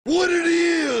what it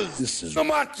is. This is the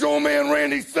Macho Man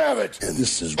Randy Savage. And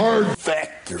this is Hard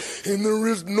Factor. And there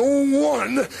is no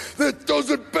one that does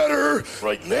it better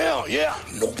right now. Yeah,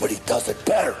 nobody does it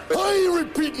better. I ain't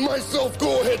repeating myself.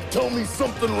 Go ahead, tell me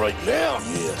something right now.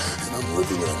 Yeah, and I'm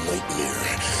living in a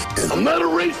nightmare. And I'm not a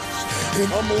racist.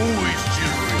 And I'm always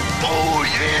cheering. Oh,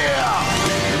 yeah.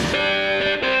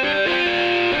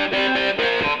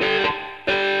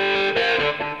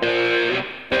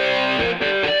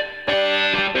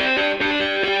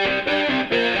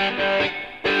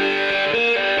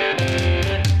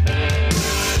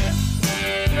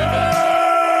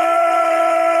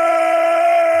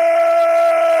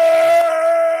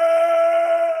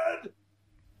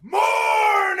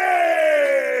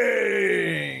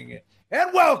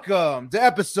 Welcome to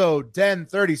episode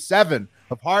 1037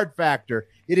 of Hard Factor.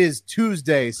 It is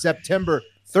Tuesday, September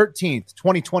 13th,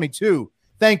 2022.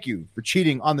 Thank you for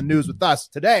cheating on the news with us.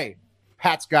 Today,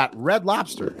 Pat's got Red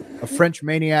Lobster, a French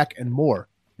maniac, and more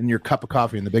in your cup of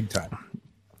coffee in the big time.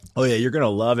 Oh, yeah, you're going to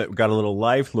love it. We've got a little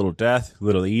life, little death,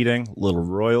 little eating, little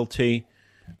royalty,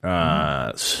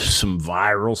 some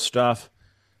viral stuff.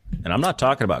 And I'm not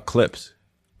talking about clips.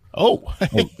 Oh,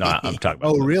 no, I'm talking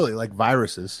about clips. Really? Like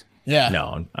viruses? Yeah.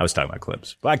 No, I was talking about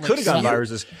clips. But I could have gotten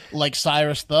viruses. Like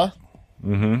Cyrus the?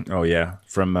 Mm-hmm. Oh, yeah.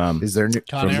 From Is there new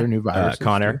viruses?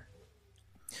 Conair.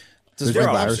 Does Red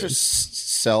Lobster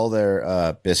sell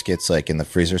their biscuits like in the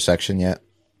freezer section yet?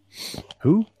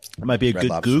 Who? It might be a Red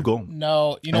good Lobster. Google.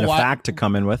 No, you know and why? A fact to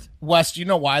come in with. Wes, do you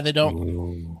know why they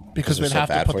don't? Because they'd have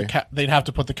to put they'd have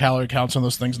to put the calorie counts on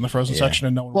those things in the frozen section,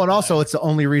 and no one. Well, and also it's the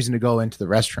only reason to go into the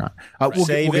restaurant.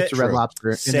 We'll get to Red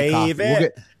Lobster in the coffee.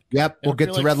 We'll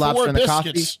get to Red Lobster in the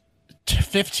coffee.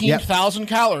 15,000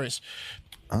 calories.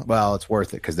 Well, it's worth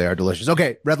it because they are delicious.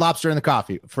 Okay, Red Lobster in the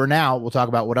coffee. For now, we'll talk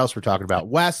about what else we're talking about.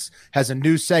 Wes has a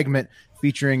new segment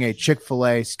featuring a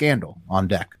Chick-fil-A scandal on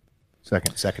deck.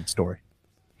 Second story.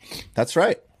 That's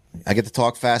right. I get to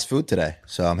talk fast food today,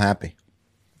 so I'm happy.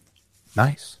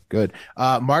 Nice. Good.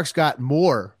 Mark's got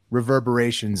more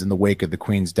reverberations in the wake of the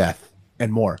Queen's death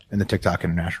and more in the TikTok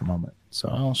International moment. So,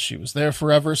 well, she was there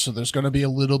forever, so there's going to be a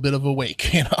little bit of a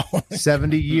wake,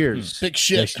 70 years. Big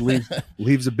shit. Yeah, she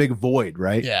leaves a big void,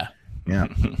 right? Yeah.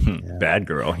 Bad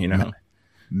girl,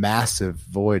 Massive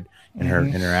void in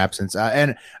her absence.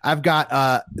 And I've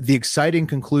got the exciting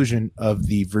conclusion of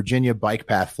the Virginia bike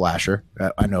path flasher.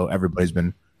 I know everybody's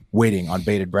been waiting on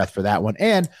bated breath for that one,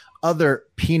 and other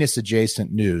penis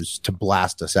adjacent news to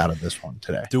blast us out of this one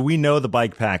today. Do we know the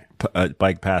bike path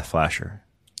flasher?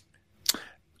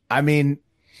 I mean,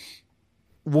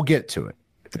 we'll get to it.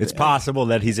 It's possible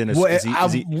that he's in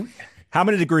a. How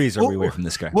many degrees are we away from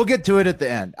this guy? We'll get to it at the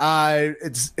end.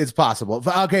 It's possible.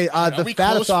 Okay. Are we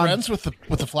close friends with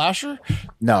the flasher?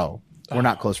 No, we're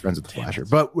not close friends with the flasher,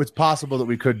 but it's possible that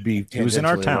we could be. He was in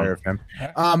our town. Of him.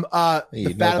 The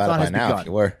Fatathon has begun. If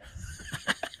you were.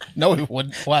 No, we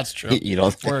wouldn't. Well, that's true. You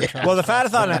don't. Well, the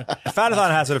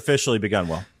Fatathon hasn't officially begun.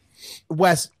 Well,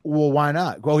 Wes. Well, why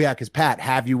not? Well, yeah, because Pat,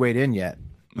 have you weighed in yet?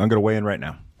 I'm going to weigh in right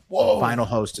now. Whoa! Final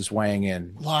host is weighing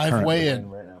in. Live weigh-in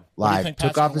right now. Live.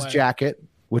 Took off his jacket,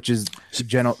 which is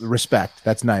general respect.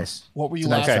 That's nice. What were you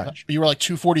last? You were like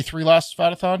 243 last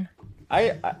Fatathon.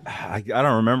 I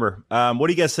don't remember. What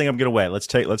do you guys think I'm going to weigh? Let's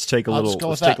take a little. Let's go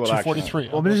with that. 243.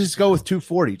 Well, let's just go with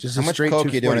 240. Just how much coke are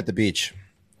you doing at the beach?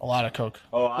 A lot of coke.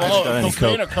 Oh, I haven't done any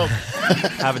coke.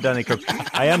 Haven't done any coke.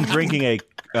 I am drinking a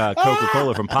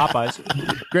Coca-Cola from Popeyes.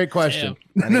 Great question.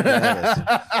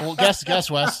 Well, guess,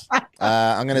 Wes.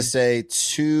 I'm going to say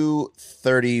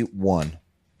 231.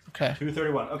 Okay.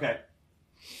 231. Okay.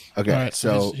 Okay. Right,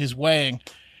 so he's weighing.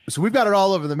 So we've got it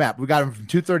all over the map. We got him from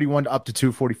 231 up to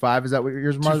 245. Is that what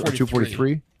yours was?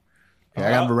 243. Okay,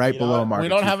 I got him right below Mark. We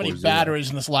don't have any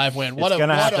batteries in this live weigh-in. It's going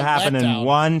to have to happen in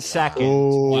 1 second.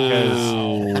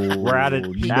 Because we're at a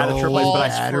triple A. But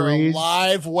batteries. For a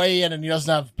live weigh-in, and he doesn't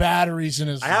have batteries in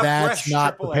his. That's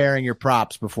not preparing your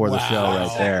props before the show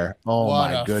right there. Oh,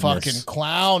 what my goodness. What a fucking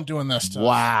clown doing this to us.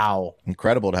 Wow.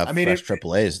 Incredible to have fresh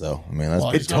triple A's, though. I mean,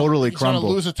 it totally crumbled. He's going to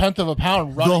lose a tenth of a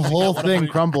pound. The whole thing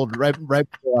crumbled right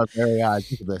before our very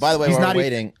eyes. Look at this. By the way, while we're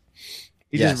waiting.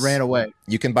 He just ran away.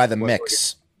 You can buy the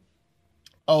mix.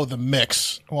 Oh, the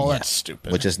mix. Well, that's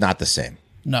stupid. Which is not the same.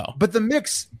 No. But the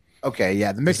mix. Okay,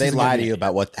 yeah, the mix. They lie to you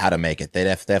about how to make it. They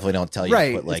definitely don't tell you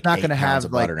to put like it's not 8 pounds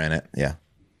of butter in it. Yeah.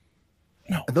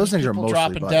 No, those things are mostly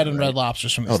dropping butter, dead in Red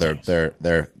Lobsters from.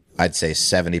 They're I'd say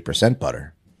 70%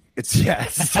 butter. It's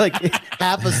like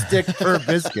half a stick per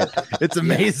biscuit. It's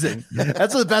amazing.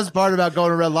 That's the best part about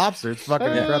going to Red Lobster. It's fucking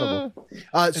incredible.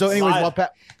 So, anyways, about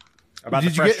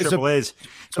the fresh Triple A's,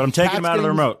 but I'm taking them out of the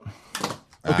remote.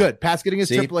 Oh, good. Pat's getting his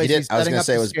triple A's. He's setting up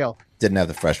the scale. Didn't have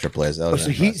the fresh triple A's. So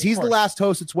he's the last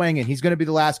host that's weighing in. He's going to be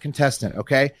the last contestant.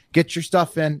 Okay, get your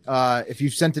stuff in. If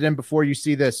you've sent it in before you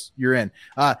see this, you're in.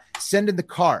 Send in the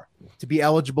car to be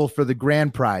eligible for the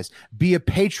grand prize. Be a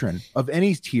patron of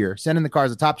any tier. Send in the car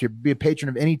as a top tier. Be a patron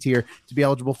of any tier to be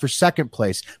eligible for second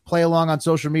place. Play along on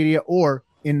social media or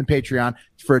in the Patreon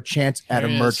for a chance at a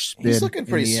merch spin. He's looking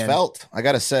pretty svelte, I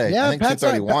gotta say. Yeah, I think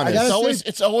 231 is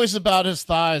it's always about his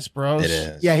thighs, bros. It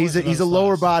is. Yeah, he's a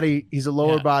lower body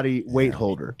body weight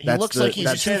holder. He looks like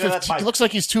he's 215. He looks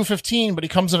like he's 215, but he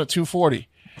comes in at 240.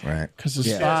 Right. Because his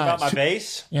thighs. About my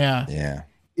base.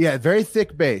 Yeah, very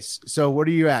thick base. So what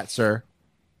are you at, sir?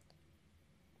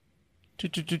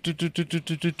 It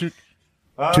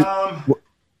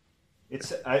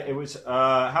was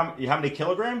how many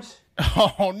kilograms?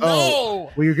 Oh no!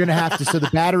 Oh, well, you're gonna have to. So the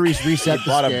batteries reset. The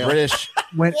bought scale. a British.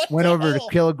 Went over to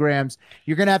kilograms.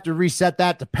 You're gonna have to reset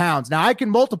that to pounds. Now I can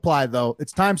multiply though.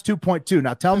 It's times 2.2.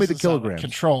 Now tell me the kilograms.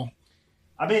 Control.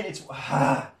 I mean, it's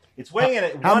weighing in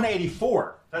at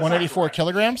 184. 184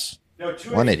 kilograms. No,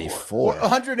 184.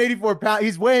 184 pounds.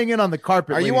 He's weighing in on the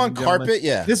carpet. Are you on carpet?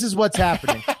 Yeah. This is what's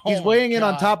happening. He's weighing in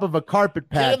on top of a carpet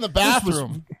pad. Get in the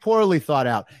bathroom. Poorly thought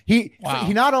out. He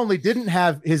not only didn't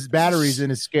have his batteries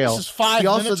in his scale. This is 5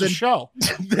 minutes of show.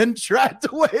 Then tried to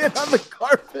weigh in on the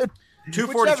carpet.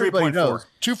 243.4.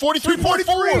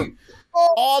 243.4.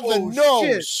 On the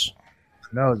nose.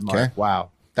 Nose, Mark. Okay. Wow.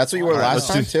 That's what you were last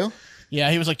time too? Yeah,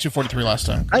 he was like 243 last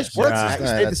time. Nice work.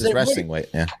 That's his resting weight.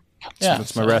 Yeah. Yeah,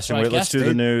 that's my resting weight. Let's do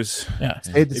the news. Yeah.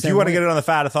 If you want to get it on the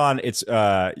Fatathon, it's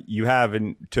you have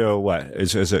until what?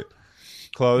 Is it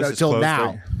closed? No, till now.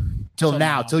 Right? Till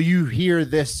now. Till you hear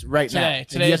this right now.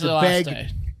 Today is the last day.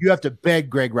 You have to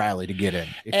beg Greg Riley to get in.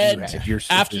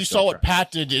 After you saw what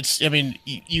Pat did,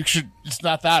 you should. It's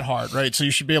not that hard, right? So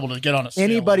you should be able to get on a scale.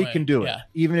 Anybody can do it,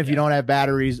 even if you don't have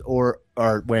batteries or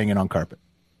are weighing in on carpet.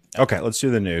 Okay, let's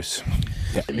do the news.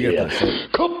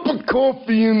 Cup of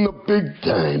coffee in the big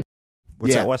time.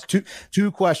 What's that, Wes?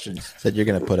 Two questions. Said you're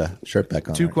going to put a shirt back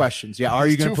on. Two questions. Yeah, are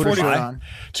you going to put a shirt on?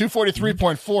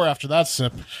 243.4 after that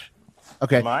sip.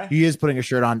 Okay, he is putting a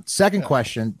shirt on. Second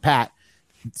question, Pat.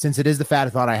 Since it is the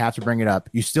Fatathon, I have to bring it up.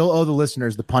 You still owe the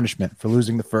listeners the punishment for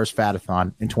losing the first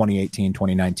Fatathon in 2018,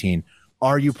 2019.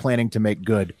 Are you planning to make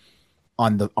good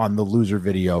on the loser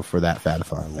video for that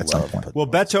Fatathon at some point? Well,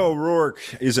 Beto O'Rourke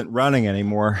isn't running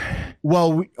anymore.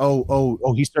 Well, he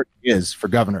certainly is for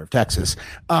governor of Texas.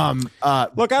 Look, I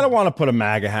don't want to put a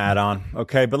MAGA hat on,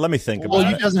 okay, but let me think about it.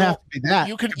 Well, it doesn't have to be that.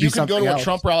 You can go to a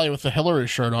Trump rally with the Hillary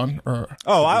shirt on.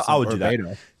 I would do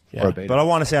that. Yeah. But I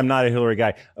want to say I'm not a Hillary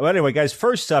guy. Well, anyway, guys,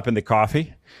 first up in the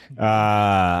coffee,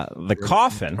 the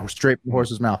coffin. Straight from the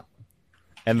horse's mouth.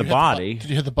 And the body. Did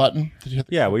you hit the button?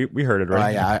 Yeah, we heard it,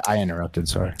 right? Yeah, I interrupted.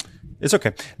 Sorry. It's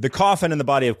okay. The coffin and the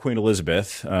body of Queen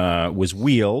Elizabeth was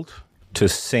wheeled to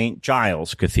St.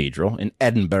 Giles Cathedral in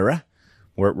Edinburgh,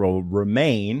 where it will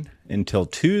remain until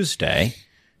Tuesday.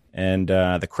 And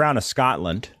the Crown of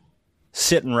Scotland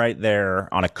sitting right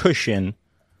there on a cushion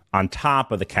on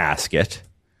top of the casket.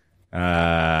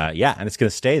 And it's going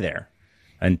to stay there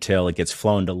until it gets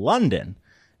flown to London.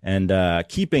 And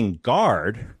keeping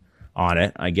guard on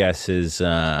it, I guess, is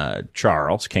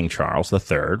King Charles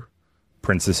III,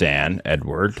 Princess Anne,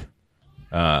 Edward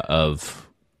of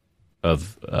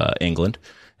England,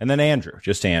 and then Andrew,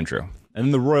 and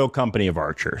then the Royal Company of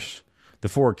Archers. The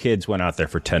 4 kids went out there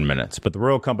for 10 minutes, but the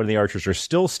Royal Company of the Archers are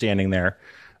still standing there.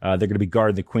 They're going to be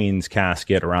guarding the Queen's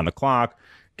casket around the clock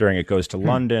during it goes to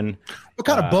London. What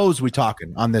kind of bows we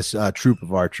talking on this troop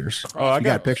of archers? I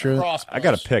got a picture. I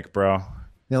got a pic, bro.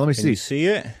 Yeah, let me see. You see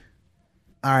it?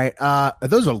 All right.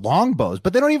 Those are long bows,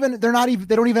 but they don't even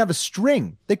have a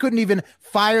string. They couldn't even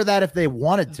fire that if they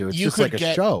wanted to. It's just like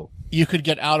a show. You could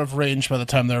get out of range by the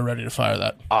time they're ready to fire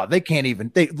that. Oh, they can't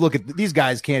even. Look at these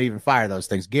guys can't even fire those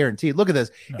things. Guaranteed. Look at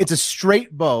this. No. It's a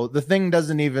straight bow. The thing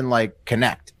doesn't even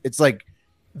connect. It's like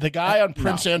the guy on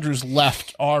Prince Andrew's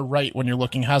left or right when you're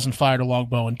looking hasn't fired a long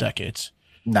bow in decades.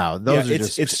 No, those are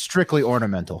it's strically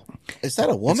ornamental. Is that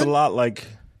a woman? It's a lot like.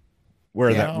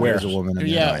 Where's a woman?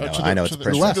 I know it's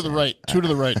to the right. Two to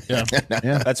the right. Yeah,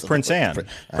 yeah. That's Prince Anne,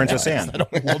 Princess Anne.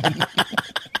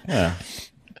 Yeah,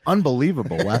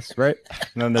 unbelievable, Wes. Right?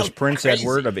 And then there's Prince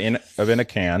Edward of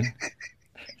Inacan,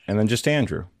 and then just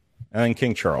Andrew, and then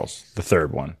King Charles, the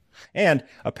third one. And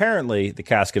apparently, the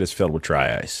casket is filled with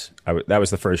dry ice. That was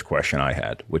the first question I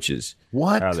had, which is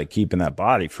what? How are they keeping that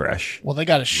body fresh? Well, they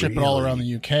got to ship it all around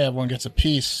the UK. Everyone gets a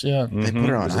piece. Yeah, they put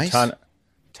it on ice.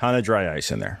 Ton of dry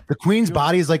ice in there. The Queen's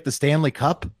body is like the Stanley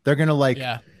Cup. They're gonna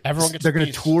everyone gets. They're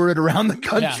gonna tour it around the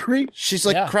country. Yeah. She's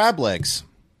like crab legs.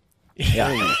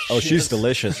 Yeah. Oh, she's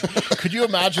delicious. Could you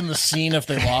imagine the scene if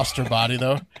they lost her body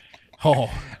though? Oh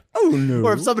no.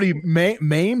 Or if somebody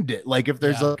maimed it, like if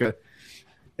there's like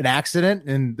an accident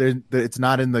and it's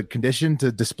not in the condition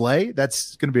to display,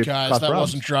 that's going to be guys, that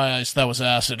wasn't dry ice, that was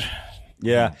acid.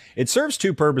 Yeah, it serves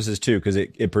two purposes too, because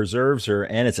it preserves her,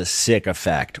 and it's a sick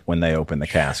effect when they open the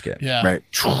casket. Yeah, right.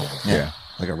 Yeah,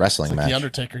 like a wrestling match. The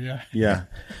Undertaker. Yeah, yeah.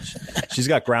 She's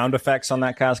got ground effects on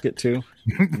that casket too.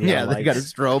 Yeah, they got a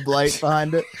strobe light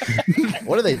behind it.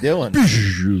 What are they doing?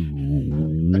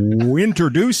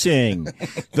 Introducing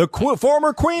the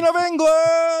former Queen of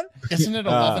England. Isn't it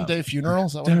 11-day funeral?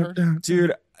 Is that what I heard?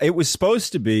 Dude, it was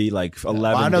supposed to be like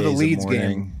 11 I know days the Leeds of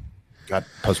mourning. game got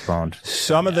postponed.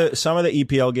 Some of the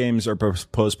EPL games are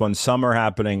postponed. Some are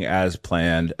happening as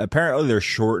planned. Apparently, they're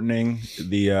shortening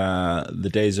the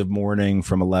days of mourning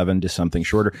from 11 to something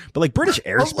shorter. But like British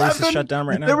airspace is shut down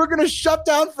right now. They were going to shut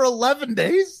down for 11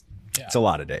 days. It's a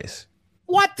lot of days.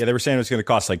 What? Yeah, they were saying it was going to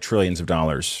cost like trillions of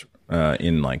dollars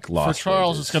in like lost. For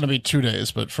Charles, wages. it's going to be 2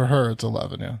 days, but for her, it's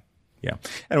 11. Yeah. Yeah.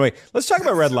 Anyway, let's talk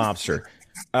about Red Lobster.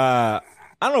 I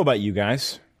don't know about you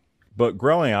guys, but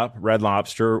growing up, Red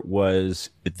Lobster was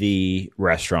the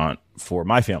restaurant for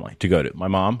my family to go to. My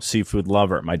mom, seafood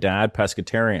lover. My dad,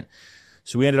 pescatarian.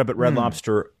 So we ended up at Red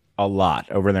Lobster a lot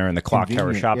over there in the Clock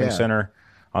Tower Shopping Center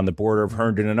on the border of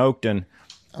Herndon and Oakton.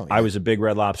 Oh, yeah. I was a big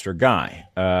Red Lobster guy.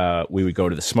 We would go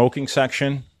to the smoking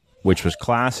section, which was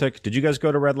classic. Did you guys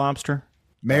go to Red Lobster?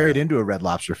 Married into a Red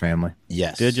Lobster family.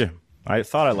 Yes. Did you? I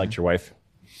thought I liked your wife.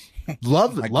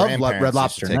 Love Red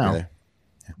Lobster now.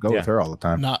 Go with her all the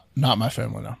time. Not my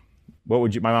family, no. What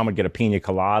would you? My mom would get a pina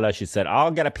colada. She said,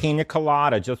 "I'll get a pina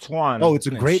colada, just one." Oh, it's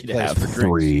a great place for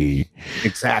three.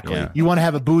 Exactly. Yeah. You want to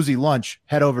have a boozy lunch?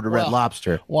 Head over to Red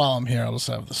Lobster. While I'm here, I'll just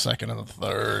have the second and the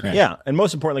third. Yeah, and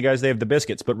most importantly, guys, they have the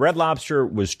biscuits. But Red Lobster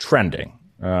was trending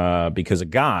because a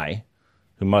guy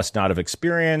who must not have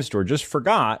experienced or just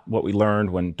forgot what we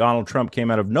learned when Donald Trump came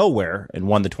out of nowhere and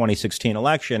won the 2016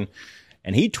 election,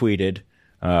 and he tweeted,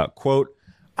 "quote."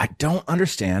 I don't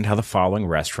understand how the following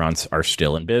restaurants are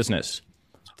still in business.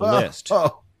 The list.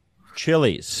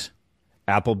 Chili's,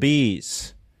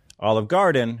 Applebee's, Olive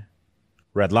Garden,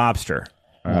 Red Lobster.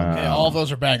 Okay, all of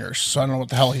those are bangers, so I don't know what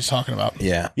the hell he's talking about.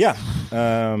 Yeah. Yeah.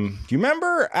 Do you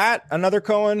remember at Another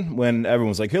Cohen when everyone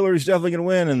was like, Hillary's definitely going to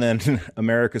win, and then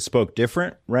America spoke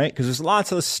different, right? Because there's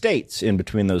lots of states in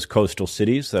between those coastal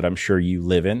cities that I'm sure you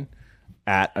live in.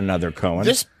 At Another Cohen.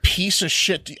 This piece of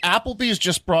shit. Applebee's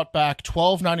just brought back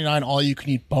 $12.99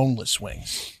 all-you-can-eat boneless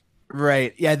wings.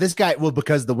 Right. Yeah, this guy, well,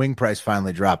 because the wing price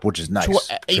finally dropped, which is nice.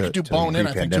 You can do bone-in,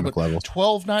 I think, too, but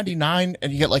 $12.99,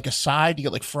 and you get like a side, you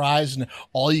get like fries, and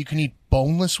all-you-can-eat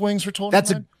boneless wings for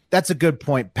 $12.99? That's a good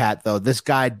point, Pat, though. This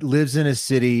guy lives in a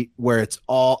city where it's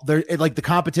all there. Like the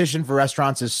competition for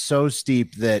restaurants is so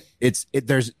steep that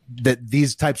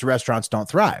these types of restaurants don't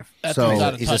thrive.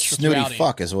 So he's a snooty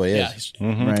fuck is what he is.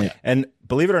 Right. And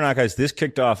believe it or not, guys, this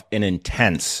kicked off an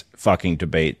intense fucking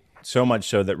debate. So much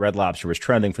so that Red Lobster was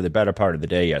trending for the better part of the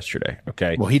day yesterday.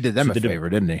 Okay. Well, he did them a favor,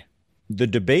 didn't he? The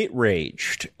debate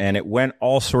raged, and it went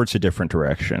all sorts of different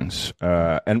directions.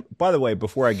 And by the way,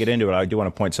 before I get into it, I do want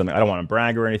to point something. I don't want to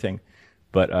brag or anything,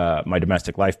 but my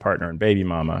domestic life partner and baby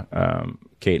mama,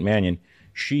 Kate Mannion,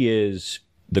 she is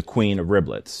the queen of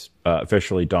riblets,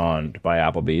 officially donned by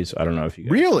Applebee's. I don't know if you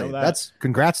guys really know that. That's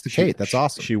congrats to Kate. That's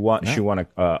awesome. She won a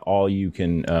all you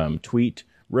can tweet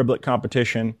riblet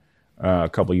competition a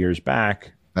couple years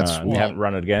back. We haven't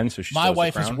run it again, so my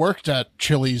wife has worked at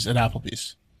Chili's and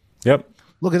Applebee's. Yep.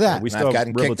 Look at that. We still have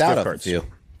gotten kicked out of a few.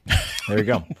 There you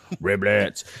go.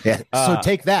 Riblets. Yeah. So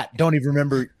take that. Don't even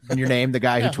remember your name, the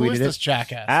guy who tweeted who is this it.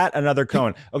 jackass? At Another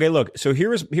Cohen. Okay, look. So here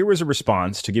was a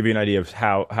response to give you an idea of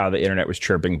how the internet was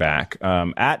chirping back.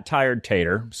 At Tired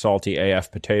Tater, Salty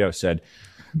AF Potato said,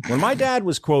 when my dad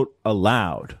was, quote,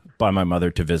 allowed by my mother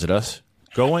to visit us,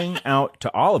 going out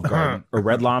to Olive Garden or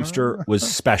Red Lobster was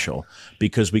special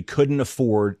because we couldn't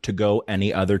afford to go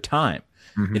any other time.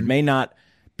 Mm-hmm. It may not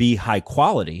be high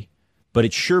quality, but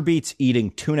it sure beats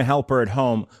eating tuna helper at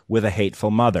home with a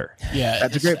hateful mother. Yeah,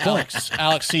 that's a great point.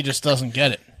 Alex C just doesn't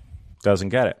get it. Doesn't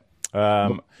get it.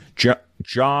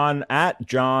 John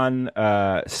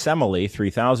Semele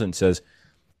 3000 says,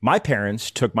 my parents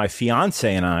took my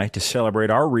fiance and I to celebrate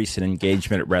our recent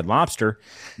engagement at Red Lobster,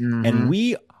 and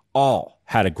we all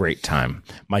had a great time.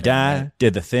 My dad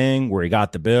did the thing where he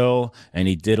got the bill and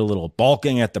he did a little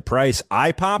balking at the price,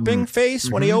 eye-popping face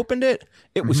when he opened it.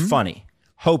 It was funny.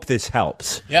 Hope this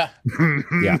helps. Yeah.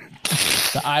 Yeah.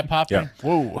 The eye-popping. Yeah.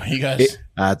 Whoa, you guys.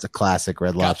 That's a classic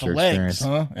Red Lobster experience.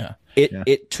 Huh? Yeah.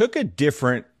 It took a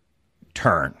different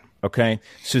turn, okay?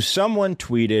 So someone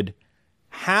tweeted,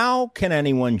 how can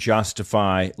anyone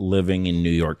justify living in New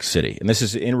York City? And this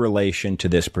is in relation to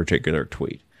this particular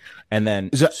tweet. And then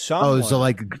they're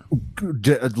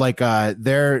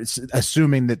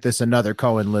assuming that this another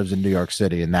Cohen lives in New York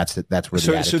City, and that's where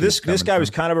so this guy was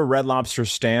kind of a Red Lobster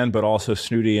stan, but also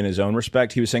snooty in his own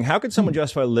respect. He was saying, how could someone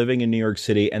justify living in New York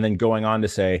City, and then going on to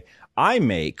say, I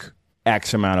make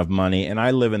X amount of money and I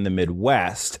live in the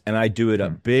Midwest and I do it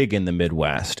up big in the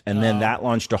Midwest, and then that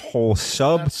launched a whole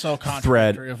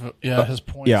thread. His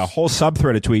points. Yeah, a whole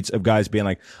thread of tweets of guys being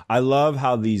like, I love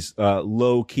how these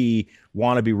low key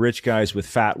wannabe rich guys with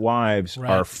fat wives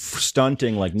are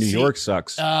stunting like New York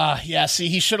sucks.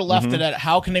 He should have left it at,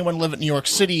 how can anyone live in New York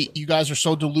City? You guys are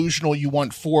so delusional. You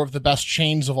want 4 of the best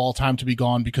chains of all time to be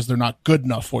gone because they're not good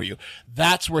enough for you.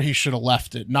 That's where he should have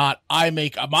left it. Not,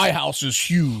 my house is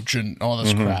huge and all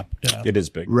this crap. Yeah. It is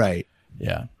big. Right.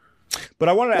 Yeah. But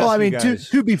I wanted to ask you guys.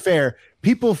 To be fair,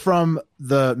 people from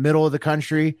the middle of the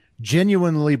country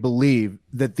genuinely believe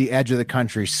that the edge of the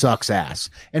country sucks ass,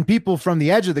 and people from the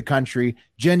edge of the country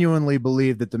genuinely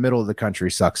believe that the middle of the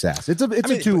country sucks ass. It's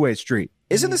a two-way street.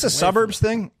 Isn't this a suburbs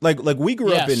thing? Like we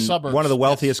grew up in suburbs, one of the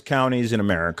wealthiest counties in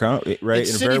America, right?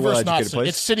 It's in a very well-educated place.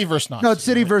 It's city versus not. No, it's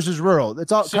city versus rural.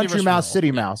 It's all City country versus mouse, rural.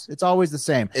 city mouse. It's always the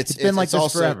same. It's been like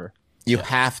this forever. You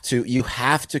have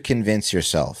to convince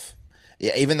yourself.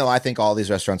 Yeah, even though I think all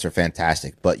these restaurants are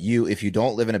fantastic, but if you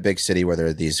don't live in a big city where there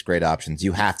are these great options,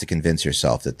 you have to convince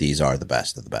yourself that these are the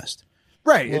best of the best.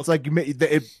 Right. It's like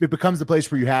it becomes the place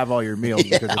where you have all your meals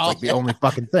because it's like the only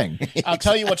fucking thing. I'll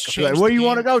tell you what's changed. Like, where do you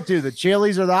want to go to? The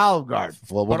Chili's or the Olive Garden?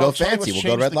 Well, we'll go fancy. We'll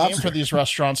go Red Lobster. For these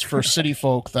restaurants for city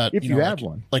folk that if you have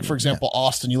one. Like for example,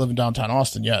 Austin. You live in downtown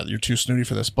Austin. Yeah, you're too snooty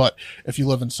for this. But if you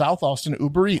live in South Austin,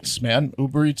 Uber Eats, man,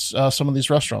 Uber Eats. Some of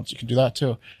these restaurants, you can do that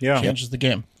too. Yeah, changes the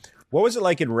game. What was it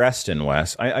like in Reston,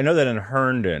 Wes? I know that in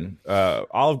Herndon,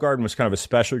 Olive Garden was kind of a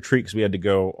special treat because we had to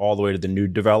go all the way to the new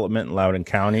development in Loudoun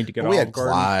County to get Olive Garden. We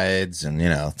had Clyde's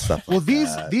and stuff. Well,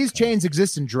 these chains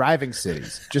exist in driving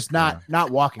cities, just not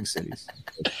walking cities.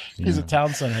 He's a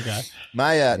town center guy.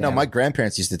 My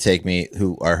grandparents used to take me,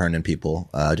 who are Herndon people,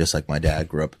 just like my dad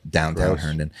grew up downtown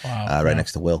Herndon, right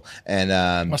next to Will, and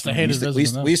must have hated we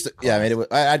used to, yeah. I mean,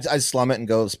 I'd slum it and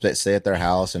go stay at their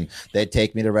house, and they'd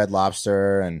take me to Red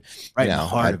Lobster and. Right in the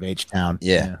heart of H-Town.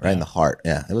 Yeah, right in the heart.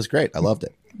 Yeah, it was great. I loved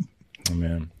it. Oh,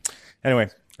 man.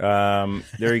 Anyway,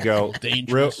 there you go.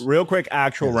 real quick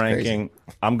actual ranking.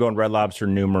 Crazy. I'm going Red Lobster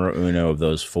numero uno of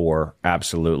those 4.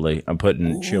 Absolutely. I'm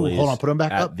putting Chili's put them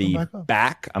back at the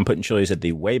back. I'm putting Chili's at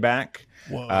the way back.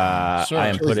 I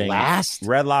am putting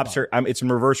Red Lobster. It's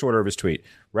in reverse order of his tweet.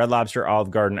 Red Lobster, Olive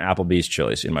Garden, Applebee's,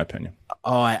 Chili's, in my opinion.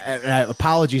 Oh,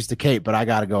 apologies to Kate, but I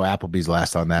got to go Applebee's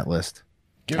last on that list.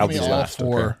 Give me all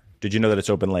 4. Okay. Did you know that it's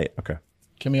open late? Okay.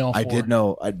 Give me all 4. I did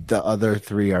know the other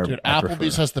 3 are. Dude,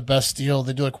 Applebee's has the best deal.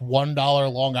 They do like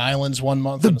 $1 Long Island's one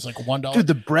month, and it's like $1. Dude,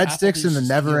 the breadsticks and the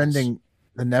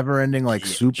never ending like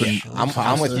soup. And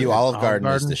I'm with you. Olive Garden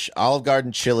is Olive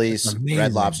Garden, Chili's, amazing.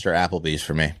 Red Lobster, Applebee's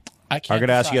for me. I'm going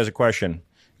to ask you guys a question.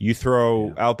 You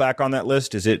throw Outback on that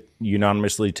list. Is it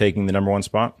unanimously taking the number 1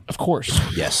 spot? Of course.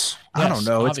 Yes. I don't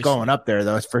know. Obviously. It's going up there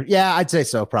though. I'd say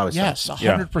so. Probably. Yes,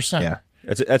 100%. Yeah.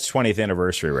 That's 20th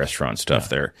anniversary restaurant stuff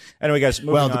there. Anyway, guys. The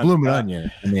Bloomin'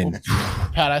 Onion. I mean,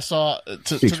 Pat, I saw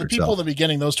to the people in the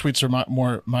beginning. Those tweets are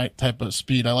more my type of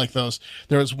speed. I like those.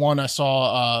 There was one I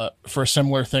saw for a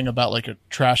similar thing about like a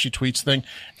trashy tweets thing,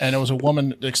 and it was a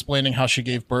woman explaining how she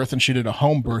gave birth and she did a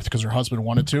home birth because her husband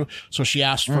wanted to. So she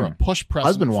asked for a push present.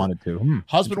 Husband wanted to.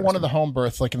 Husband wanted the home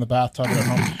birth, like in the bathtub at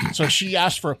home. So she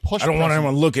asked for a push. I don't want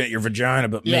anyone looking at your vagina,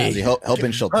 but me. Is he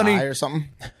hoping she'll die or something?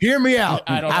 Hear me out.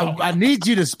 I don't know. I need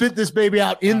you to spit this baby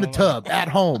out in the tub at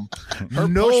home. Her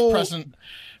push present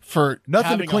for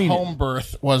nothing having to clean a home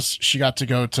birth was she got to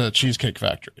go to Cheesecake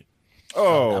Factory.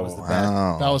 Oh, that was the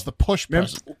best. That was the push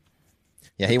present.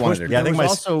 Yeah, he wanted her. Yeah, I think my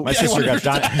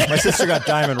sister got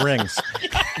diamond rings.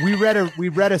 We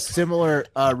read a similar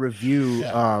review.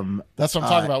 That's what I'm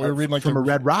talking about. We were reading like from a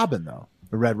Red Robin though.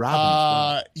 The Red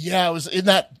Robin. Yeah, it was in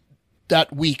that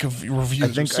week of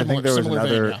reviews. I think there was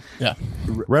another. Yeah.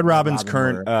 Red Robin's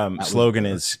current slogan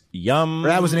is "Yum."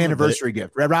 That was an anniversary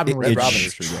gift. Red Robin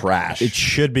is trash. It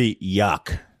should be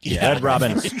yuck. Yeah. Red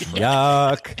Robin,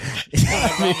 yuck.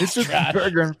 It's just a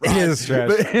burger. It is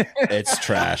trash. It's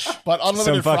trash. But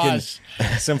unlimited fries.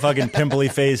 Some fucking pimply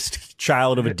faced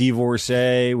child of a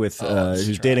divorcee with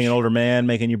who's dating an older man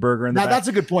making you burger in the back. That's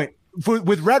a good point.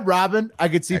 With Red Robin, I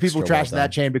could see people trashing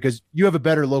that chain because you have a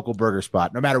better local burger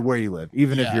spot, no matter where you live,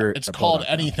 even if you're. It's called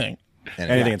anything.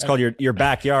 Anything. It's called your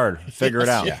backyard. Figure it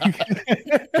out,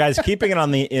 guys. Keeping it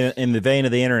on in the vein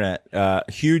of the internet.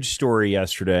 Huge story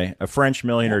yesterday. A French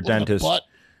millionaire dentist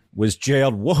was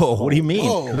jailed. Whoa, what do you mean?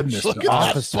 Whoa, Goodness, look the at that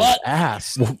officer's butt.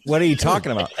 ass. What are you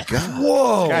talking about?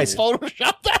 Whoa, guys,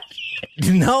 Photoshop that.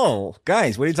 no,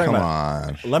 guys, what are you talking Come about?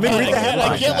 on. Let me read the I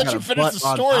headline. can't let you finish the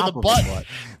story. The butt.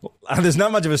 There's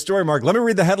not much of a story, Mark. Let me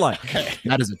read the headline.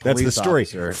 That is a That's the police story.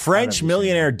 officer. French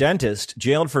millionaire dentist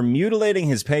jailed for mutilating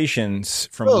his patients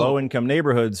from Oh. low-income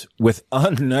neighborhoods with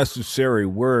unnecessary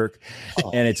work.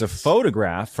 And it's a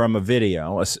photograph from a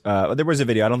video. There was a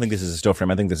video. I don't think this is a still frame.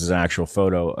 I think this is an actual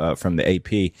photo from the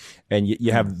AP. And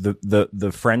you have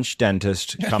the French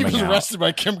dentist He coming was out. arrested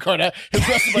by Kim Kardashian. He was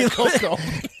arrested by Coco.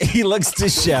 He looks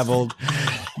disheveled.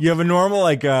 You have a normal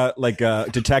like a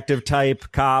detective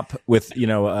type cop with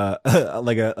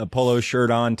like a polo shirt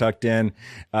on tucked in.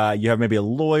 You have maybe a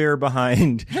lawyer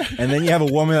behind, and then you have a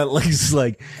woman that looks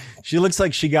like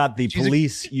she got the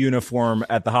police uniform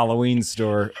at the Halloween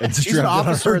store and She's an strapped on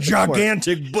officer her at the court.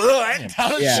 gigantic butt. How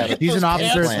did Yeah, she get he's those an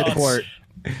officer pants at the on? court,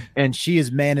 and she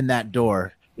is manning that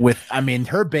door with. I mean,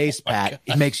 her base pack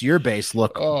it makes your base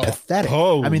look pathetic.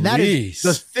 I mean, that is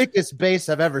the thickest base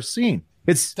I've ever seen.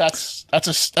 It's That's a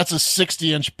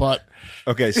 60-inch butt.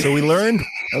 Okay, so we learned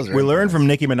from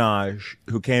Nicki Minaj,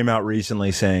 who came out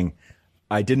recently saying,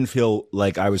 "I didn't feel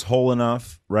like I was whole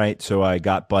enough, right? So I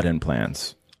got butt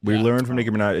implants." We learned from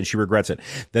Nicki Minaj, and she regrets it,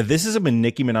 that this is a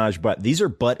Nicki Minaj butt. These are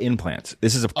butt implants.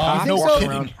 This is a cop no walking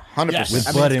kidding. around 100%. Yes. with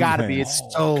I mean, butt it's got to be. implants.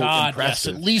 It's so God,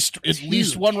 impressive. yes, at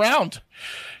least one round.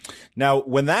 Now,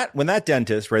 when that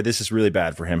dentist, right, this is really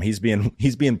bad for him. He's being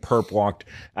perp walked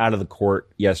out of the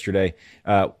court yesterday.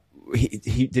 Did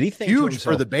he think to Huge himself,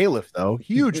 for the bailiff, though.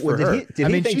 Huge for Did her. he- did I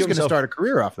he mean, think she's to going to himself, start a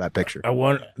career off that picture.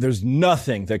 There's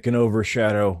nothing that can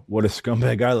overshadow what a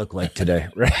scumbag I look like today,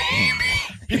 right?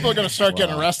 People are going to start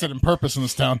getting arrested in purpose in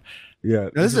this town. Yeah,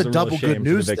 this is a real double shame good for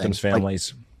news the victims' thing. Like,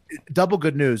 families. Double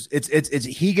good news. It's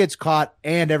he gets caught,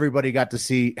 and everybody got to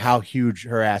see how huge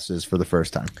her ass is for the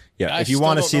first time. Yeah, I if you still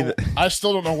want to don't see know- the I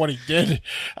still don't know what he did.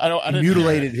 I didn't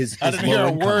Mutilated his I didn't hear a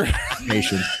low-income word.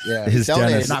 patients. Yeah, his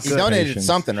Donated, dentist. he donated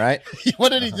something, right?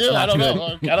 What did he do? I don't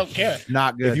know. I don't care.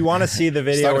 not good. If you want to see the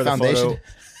video Start a or the foundation. photo,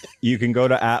 you can go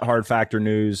to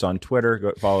 @HardFactorNews on Twitter.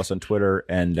 Go follow us on Twitter,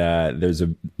 and there's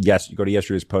you go to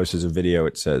yesterday's post. There's a video.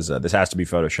 It says this has to be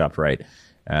photoshopped right.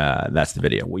 That's the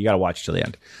video. Well, you got to watch till the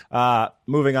end.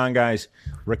 Moving on, guys.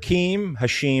 Rakeem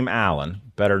Hashim Allen,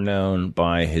 better known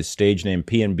by his stage name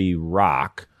PNB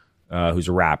Rock, who's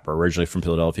a rapper originally from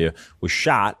Philadelphia, was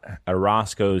shot at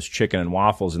Roscoe's Chicken and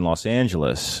Waffles in Los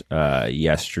Angeles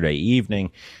yesterday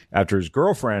evening after his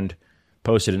girlfriend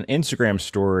posted an Instagram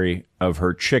story of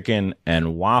her chicken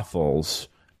and waffles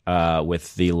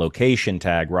with the location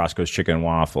tag Roscoe's Chicken and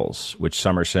Waffles, which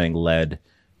some are saying led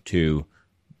to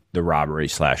the robbery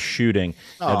 / shooting.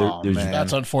 Now, there's- man.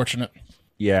 That's unfortunate.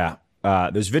 yeah.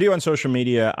 There's video on social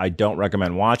media. I don't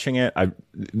recommend watching it.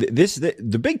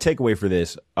 The big takeaway for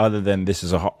this, other than this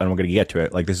is and I'm going to get to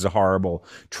it, like this is a horrible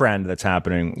trend that's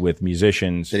happening with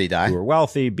musicians Did he die? who are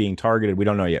wealthy being targeted. We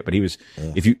don't know yet, but he was.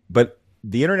 But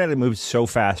the internet moves so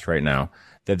fast right now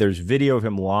that there's video of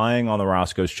him lying on the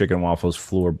Roscoe's Chicken and Waffles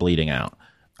floor bleeding out.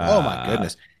 oh my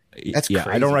goodness, that's Yeah,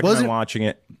 crazy. I don't recommend Wasn't- watching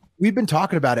it. We've been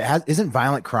talking about it. Isn't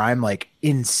violent crime like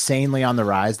insanely on the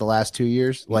rise the last 2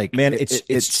 years? Like, Man,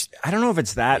 it's I don't know if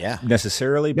it's that Yeah.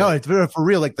 necessarily. no, But it's for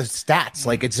real. Like the stats,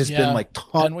 like it's just been like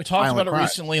ton And we talked violent about it crime.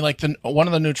 recently. Like one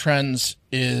of the new trends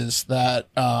is that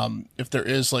if there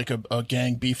is like a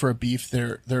gang beef or a beef,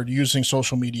 they're using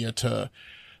social media to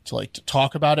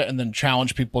talk about it and then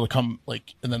challenge people to come,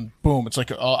 like, and then boom, it's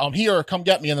like I'm here, come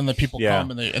get me, and then the people Yeah. come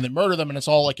and they murder them, and it's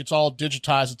all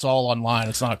digitized, it's all online.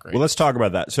 It's not great. Well, let's talk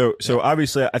about that. So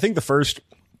obviously, I think the first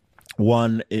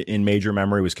one in major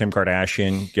memory was Kim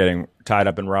Kardashian getting tied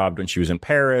up and robbed when she was in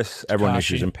Paris. Everyone knew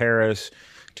she was in Paris.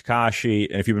 Tekashi,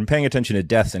 and if you've been paying attention to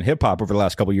deaths in hip hop over the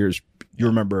last couple of years, you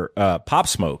remember Pop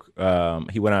Smoke.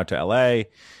 He went out to L.A.,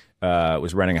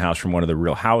 was renting a house from one of the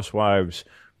Real Housewives.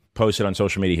 Posted on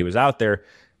social media he was out there.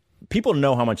 People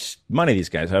know how much money these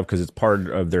guys have because it's part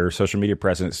of their social media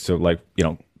presence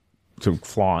to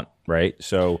flaunt, right?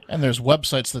 So and there's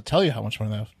websites that tell you how much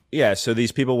money they have. yeah, so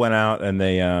these people went out and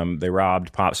they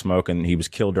robbed Pop Smoke, and he was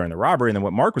killed during the robbery. And then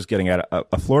what Mark was getting at,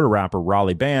 a Florida rapper,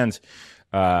 Raleigh Bands,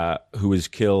 who was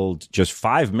killed just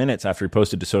 5 minutes after he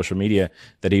posted to social media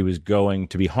that he was going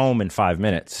to be home in 5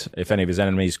 minutes if any of his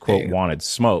enemies, quote, wanted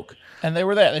smoke. And they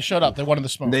were there. They showed up. They wanted the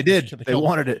smoke. They did. They killed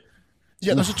wanted it.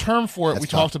 Yeah, there's a term for it. We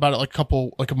talked about it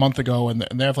like a month ago, and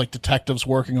they have like detectives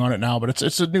working on it now. But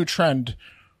it's a new trend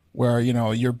where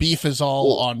your beef is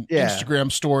all on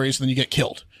Instagram stories, and then you get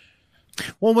killed.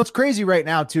 Well, what's crazy right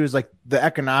now too is like the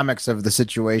economics of the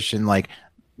situation. Like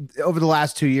over the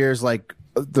last 2 years, like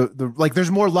like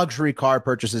there's more luxury car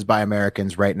purchases by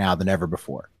Americans right now than ever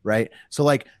before, right? So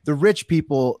like the rich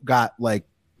people got like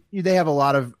they have a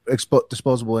lot of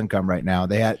disposable income right now.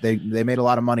 They made a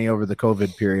lot of money over the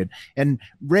COVID period, and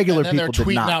regular people they're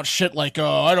tweeting out shit like,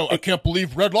 I can't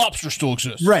believe Red Lobster still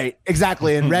exists. Right,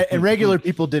 exactly, and regular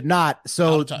people did not.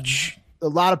 So a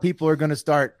lot of people are going to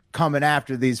start coming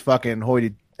after these fucking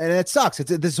hoity. And it sucks.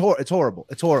 It's horrible.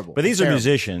 It's horrible. But these are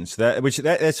musicians.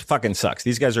 That fucking sucks.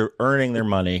 These guys are earning their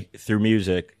money through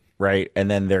music, right? And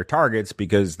then their targets,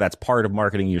 because that's part of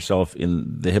marketing yourself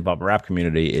in the hip hop rap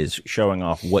community, is showing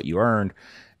off what you earned.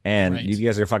 And you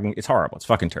guys are fucking. It's horrible. It's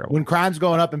fucking terrible. When crime's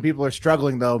going up and people are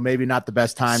struggling, though, maybe not the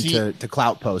best time to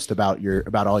clout post about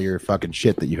all your fucking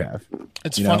shit that you have.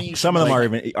 It's funny. Some of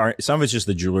them some of it's just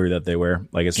the jewelry that they wear.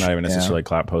 Like it's not even necessarily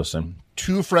clout posting.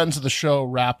 2 friends of the show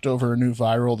rapped over a new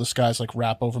viral. This guy's like,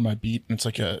 rap over my beat, and it's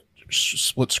like a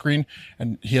split screen,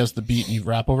 and he has the beat and you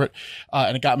rap over it.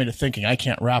 And it got me to thinking, I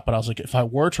can't rap, but I was like, if I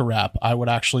were to rap, I would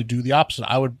actually do the opposite.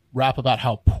 I would rap about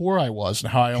how poor I was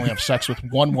and how I only have sex with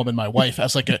one woman, my wife,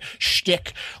 as like a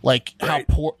shtick, like how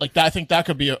poor, like that. I think that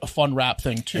could be a fun rap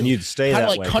thing too. And you'd stay kinda that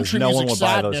like way, country no music one would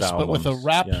buy those sadness, albums. but with a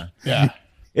rap. Yeah.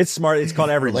 It's smart. It's called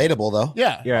everything. Relatable though.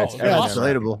 Yeah. It's awesome.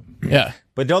 Relatable. Yeah.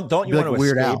 But don't you want to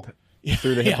Weird escape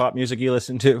through the hip hop music you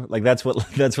listen to? Like that's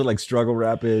what like struggle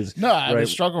rap is. No, I mean,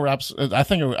 struggle raps. I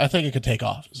think it could take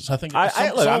off. I think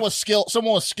someone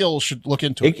with skill should look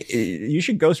into it. You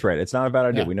should ghostwrite. It's not a bad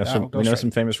idea. We know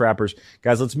some famous rappers.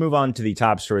 Guys, let's move on to the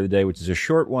top story of the day, which is a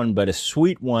short one but a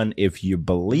sweet one if you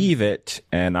believe it,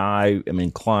 and I am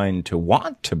inclined to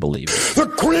want to believe it. The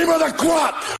cream of the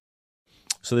crop.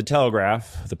 So the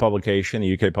Telegraph, the publication,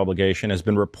 the UK publication, has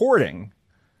been reporting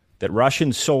that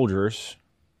Russian soldiers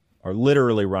are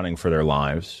literally running for their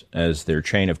lives as their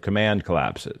chain of command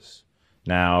collapses.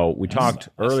 Now, we talked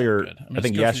earlier, I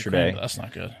think yesterday, Ukraine, that's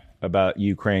not good, about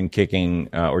Ukraine kicking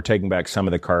or taking back some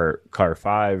of the Kar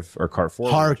 5 or Kar 4.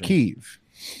 Kharkiv.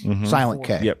 Silent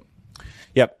K.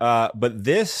 Yep. But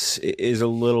this is a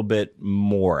little bit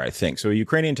more, I think. So a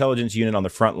Ukrainian intelligence unit on the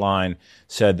front line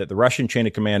said that the Russian chain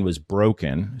of command was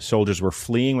broken. Soldiers were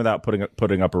fleeing without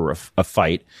putting up a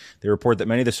fight. They report that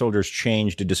many of the soldiers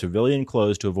changed into civilian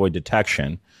clothes to avoid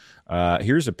detection.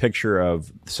 Here's a picture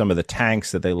of some of the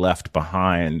tanks that they left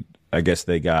behind. I guess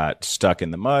they got stuck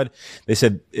in the mud. They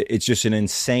said it's just an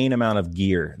insane amount of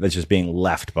gear that's just being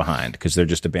left behind because they're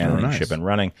just abandoning ship and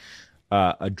running.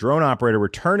 A drone operator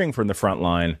returning from the front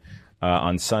line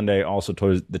on Sunday also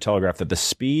told the Telegraph that the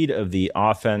speed of the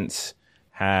offense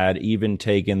had even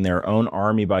taken their own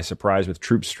army by surprise, with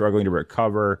troops struggling to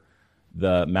recover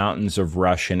the mountains of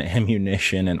Russian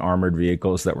ammunition and armored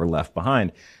vehicles that were left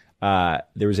behind.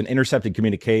 There was an intercepted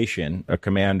communication, a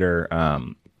commander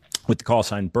with the call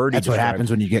sign Birdie. That's what happens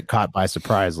when you get caught by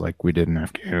surprise like we did in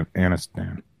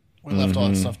Afghanistan. We left all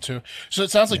that stuff too. So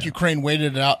it sounds like Ukraine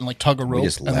waited it out and like tug a rope,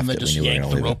 and then they just yanked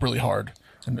the rope really hard.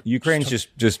 And Ukraine's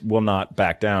just will not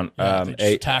back down. They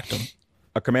just attacked them.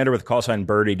 A commander with call sign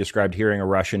Birdie described hearing a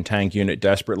Russian tank unit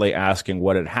desperately asking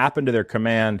what had happened to their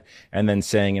command, and then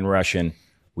saying in Russian,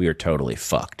 "We are totally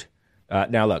fucked."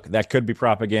 Now, look, that could be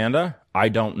propaganda. I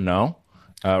don't know.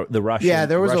 The Russian,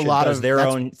 there was Russian a lot does of their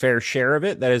own fair share of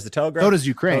it. That is the Telegraph. So does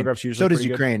Ukraine. So does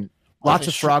Ukraine. Lots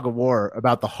of frog of war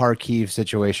about the Kharkiv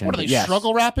situation. What are they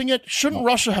struggle wrapping it? Shouldn't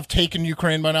Russia have taken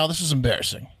Ukraine by now? This is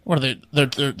embarrassing. What are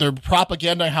they? They're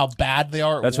propaganda how bad they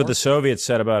are. That's what the Soviets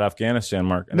said about Afghanistan,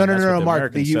 Mark. No,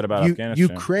 Mark. Said about Afghanistan.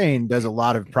 Ukraine does a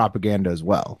lot of propaganda as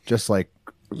well, just like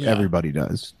everybody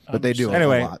does. But they do a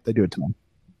lot. They do a ton.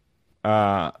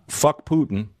 Fuck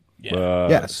Putin.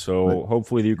 Yes. So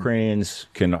hopefully the Ukrainians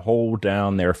can hold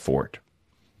down their fort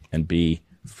and be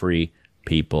free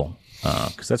people.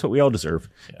 Because that's what we all deserve.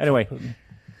 Anyway,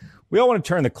 we all want to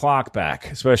turn the clock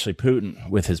back, especially Putin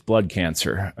with his blood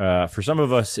cancer. For some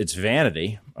of us, it's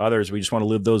vanity. Others, we just want to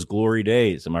live those glory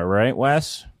days. Am I right,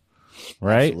 Wes?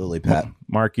 Right? Absolutely, Pat.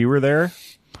 Mark, you were there.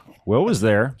 Will was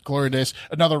there. Glory days.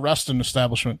 Another Reston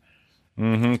establishment.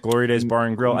 Glory Days Bar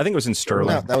and Grill. I think it was in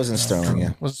Sterling. No, that was in Sterling.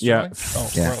 Yeah. Was it Yeah,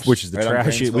 Sterling? which is the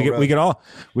trashy. We can all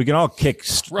kick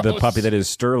the puppy that is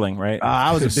Sterling, right?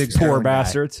 I was a big poor Sterling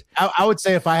bastards. I would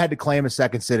say if I had to claim a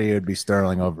second city, it would be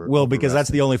Sterling over. Well, because that's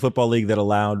the only football league that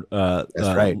allowed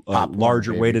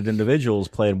larger weighted individuals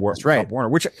playing Pop Warner,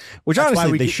 which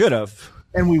honestly they should have.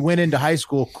 And we went into high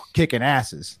school kicking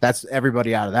asses. That's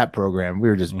everybody out of that program. We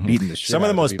were just beating the shit. Some of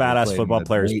the most people badass football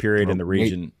players, period, in the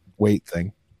region weight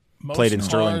thing. Played in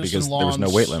Sterling because there was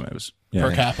no weight limit. It was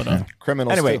per capita.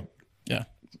 Criminals. Anyway, too. Yeah.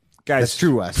 Guys, that's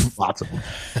true, Wes. Lots of them.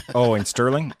 Oh, in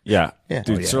Sterling? Yeah.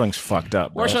 Dude, Sterling's fucked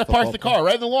up. Where should I park the car?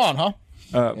 Right in the lawn, huh?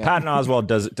 Patton Oswalt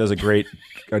does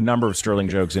a number of sterling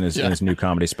jokes in his new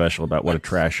comedy special about what a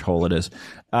trash hole it is.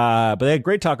 But they had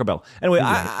great Taco Bell. Anyway,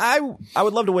 I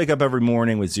would love to wake up every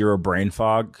morning with zero brain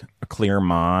fog, a clear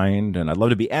mind, and I'd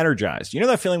love to be energized. You know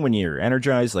that feeling when you're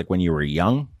energized, like when you were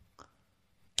young?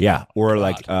 Yeah, or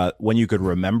like when you could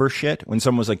remember shit. When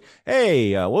someone was like,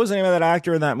 "Hey, what was the name of that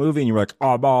actor in that movie?" and you were like,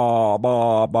 "Oh, bah,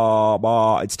 bah, bah,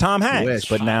 bah." It's Tom Hanks.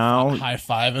 But now high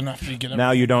fiving after you get.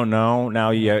 Now you don't know. Now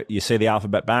you say the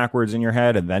alphabet backwards in your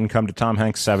head and then come to Tom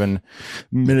Hanks 7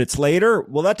 minutes later.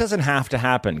 Well, that doesn't have to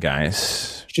happen,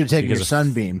 guys. Should have taken your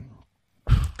Sunbeam.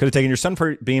 Could have taken your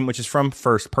Sunbeam, which is from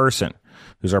First Person,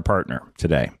 who's our partner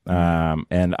today,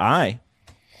 and I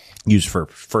use for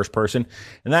first person,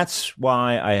 and that's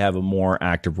why I have a more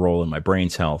active role in my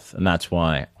brain's health, and that's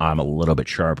why I'm a little bit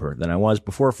sharper than I was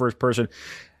before first person.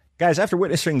 Guys, after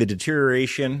witnessing the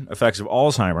deterioration effects of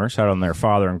Alzheimer's had on their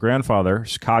father and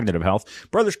grandfather's cognitive health,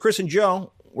 brothers Chris and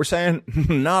Joe were saying,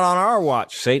 not on our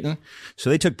watch, Satan. So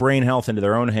they took brain health into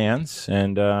their own hands,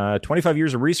 and 25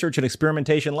 years of research and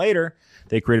experimentation later,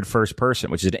 they created First Person,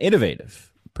 which is an innovative,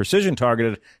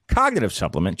 precision-targeted cognitive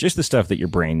supplement, just the stuff that your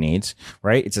brain needs,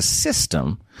 right? It's a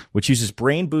system which uses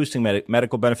brain-boosting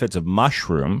medical benefits of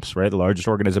mushrooms, right? The largest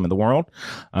organism in the world.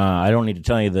 I don't need to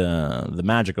tell you the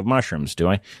magic of mushrooms, do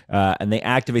I? And they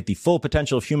activate the full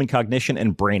potential of human cognition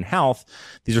and brain health.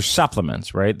 These are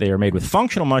supplements, right? They are made with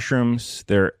functional mushrooms.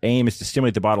 Their aim is to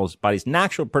stimulate the body's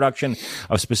natural production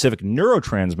of specific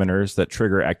neurotransmitters that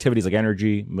trigger activities like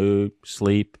energy, mood,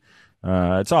 sleep.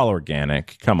 It's all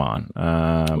organic. Come on.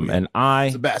 And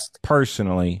I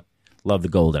personally love the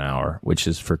golden hour, which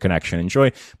is for connection and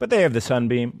joy. But they have the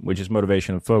sunbeam, which is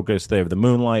motivation and focus. They have the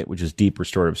moonlight, which is deep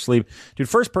restorative sleep. Dude,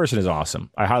 First Person is awesome.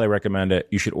 I highly recommend it.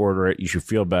 You should order it. You should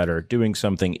feel better. Doing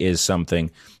something is something.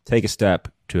 Take a step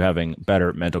to having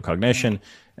better mental cognition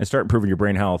and start improving your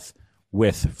brain health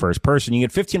with First Person. You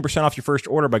get 15% off your first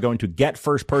order by going to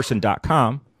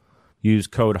getfirstperson.com. Use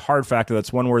code HARDFACTOR.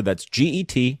 That's one word. That's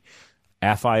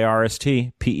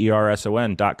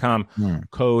GETFIRSTPERSON.com.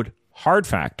 Code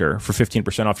HARDFACTOR for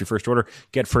 15% off your first order.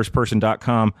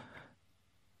 GetFirstPerson.com.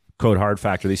 Code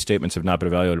HARDFACTOR. These statements have not been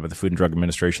evaluated by the Food and Drug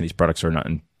Administration. These products are not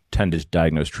intended to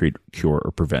diagnose, treat, cure,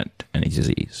 or prevent any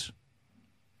disease.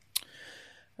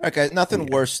 All right, guys. Nothing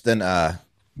worse than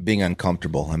being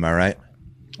uncomfortable. Am I right?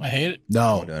 I hate it.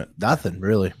 No, nothing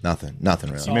really. Nothing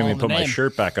really. You made me put my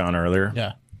shirt back on earlier.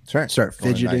 Yeah. That's right. Start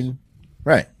fidgeting. Nice.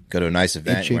 Right. Go to a nice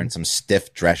event, Itching. wearing some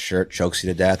stiff dress shirt, chokes you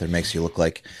to death, or makes you look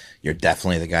like you're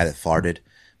definitely the guy that farted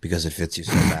because it fits you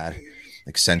so bad,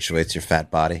 accentuates your fat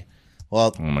body.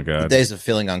 Well, oh my God. The days of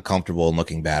feeling uncomfortable and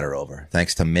looking bad are over,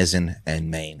 thanks to Mizzen and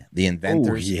Main, the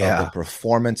inventors of the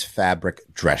performance fabric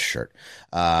dress shirt.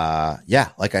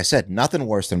 Like I said, nothing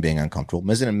worse than being uncomfortable.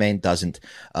 Mizzen and Main doesn't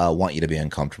want you to be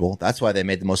uncomfortable. That's why they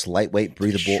made the most lightweight,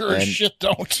 breathable. Sure as shit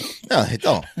don't. No, they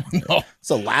don't. No. It's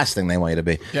the last thing they want you to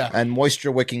be. Yeah. And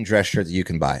moisture-wicking dress shirts that you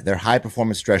can buy. Their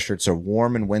high-performance dress shirts are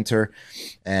warm in winter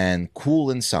and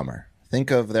cool in summer. Think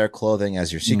of their clothing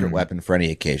as your secret weapon for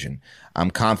any occasion.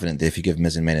 I'm confident that if you give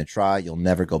Mizzen Main a try, you'll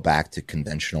never go back to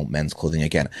conventional men's clothing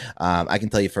again. I can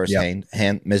tell you firsthand,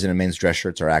 Mizzen and Main's dress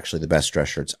shirts are actually the best dress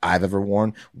shirts I've ever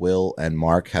worn. Will and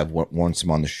Mark have worn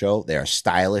some on the show. They are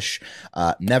stylish.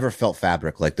 Never felt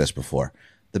fabric like this before.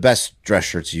 The best dress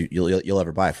shirts you'll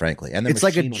ever buy, frankly. And it's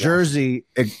like a jersey,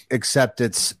 except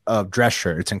it's a dress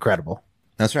shirt. It's incredible.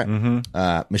 That's right.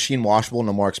 Machine washable,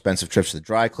 no more expensive trips to the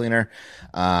dry cleaner.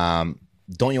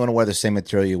 Don't you want to wear the same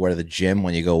material you wear to the gym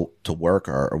when you go to work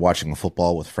or watching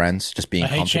football with friends? Just being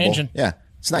comfortable. Changing. Yeah,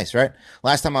 it's nice, right?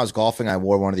 Last time I was golfing, I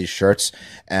wore one of these shirts,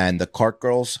 and the cart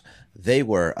girls, they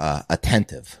were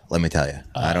attentive, let me tell you.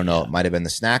 I don't know. It might have been the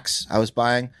snacks I was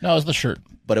buying. No, it was the shirt.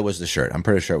 But it was the shirt. I'm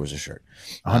pretty sure it was the shirt.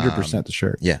 100% the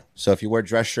shirt. Yeah. So if you wear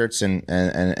dress shirts and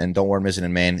don't wear Mizzen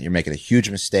and Main, you're making a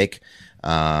huge mistake.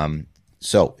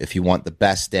 So if you want the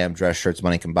best damn dress shirts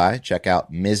money can buy, check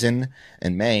out Mizzen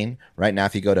and Main. Right now,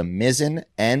 if you go to Mizzen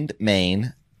and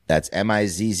Main, that's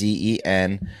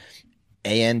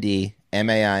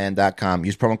MIZZENANDMAIN.com,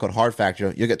 use promo code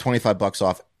HARDFACTOR, you'll get $25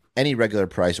 off any regular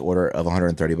price order of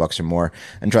 $130 or more.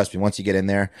 And trust me, once you get in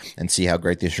there and see how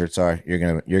great these shirts are,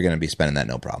 you're gonna be spending that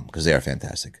no problem because they are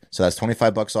fantastic. So that's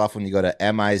 $25 off when you go to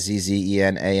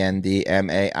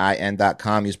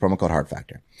MIZZENANDMAIN.com. Use promo code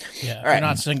HARDFACTOR. Yeah, if you're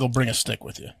not single, bring a stick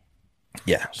with you.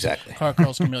 Yeah, exactly. Car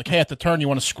girls can be like, hey, at the turn, you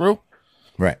want a screw?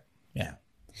 Right. Yeah.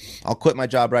 I'll quit my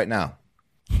job right now.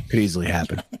 Could easily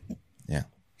happen. Yeah.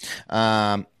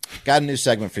 Got a new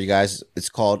segment for you guys. It's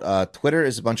called Twitter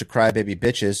is a bunch of crybaby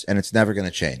bitches, and it's never going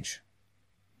to change.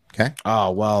 Okay?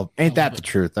 Oh, well, ain't that the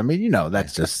truth? I mean,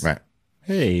 that's just right.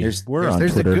 Hey, there's we're on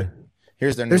there's Twitter. the good,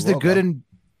 Here's their new there's the logo. good and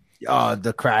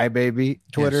The crybaby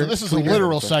Twitter. So this is a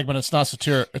literal segment. It's not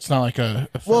satire. It's not like a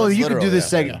well, you could do this yeah,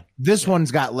 segment. Yeah. This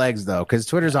one's got legs though, because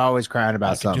Twitter's always crying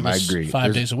about something. I agree.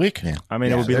 5 days a week. Yeah. I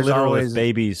mean, it would be literal always, if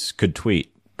babies could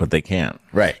tweet, but they can't.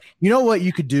 Right. You know what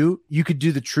you could do? You could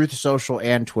do the Truth Social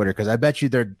and Twitter, because I bet you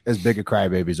they're as big a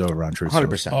crybabies over on Truth.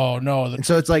 100%. Oh no! And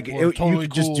so it's like totally you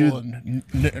could just do and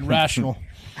rational.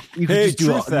 You could just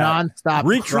do a nonstop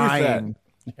crying.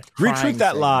 Retweet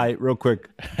that lie real quick.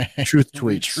 Truth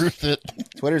tweets. Truth it.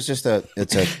 Twitter's just and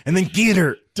then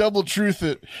Getter. Double truth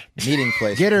it. Meeting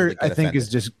place. Getter, I think, is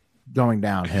just going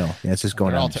downhill. Yeah, it's just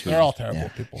going down. They're all terrible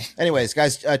people. Anyways,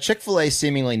 guys, Chick-fil-A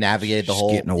seemingly navigated the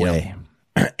whole getting away.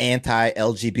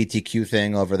 Anti-LGBTQ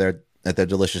thing over there at their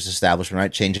delicious establishment,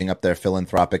 right? Changing up their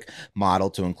philanthropic model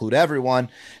to include everyone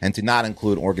and to not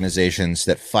include organizations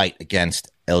that fight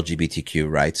against LGBTQ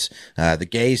rights. The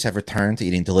gays have returned to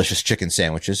eating delicious chicken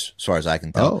sandwiches, as far as I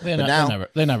can tell. They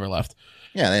never left.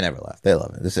 Yeah, they never left. They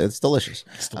love it. It's delicious.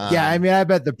 Yeah, I mean, I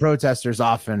bet the protesters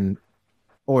often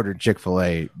ordered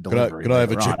Chick-fil-A delivery. Could I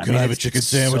have a chicken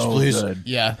sandwich, please? Good.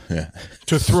 Yeah.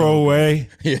 To throw away.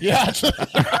 Yeah.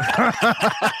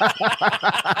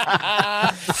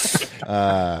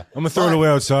 I'm going to throw it away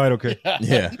outside, okay?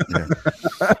 Yeah.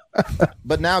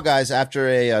 But now, guys, after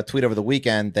a tweet over the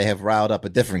weekend, they have riled up a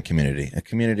different community, a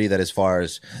community that, as far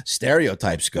as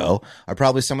stereotypes go, are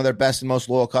probably some of their best and most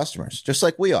loyal customers, just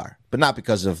like we are. But not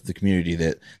because of the community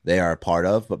that they are a part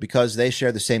of, but because they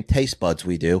share the same taste buds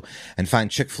we do and find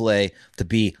Chick-fil-A to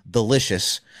be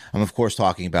delicious. I'm, of course,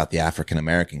 talking about the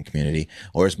African-American community,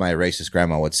 or as my racist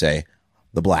grandma would say,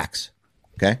 the blacks.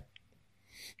 Okay?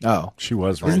 Oh. She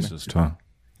was racist, huh?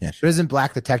 Yeah. But isn't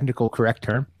black the technical correct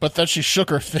term? But then she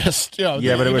shook her fist. Yeah,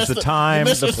 but it was the time,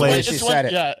 the place. She said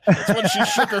it. Yeah, it's when she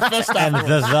shook her fist And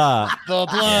afterwards. the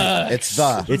black. It's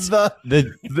the. It's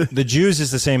the Jews is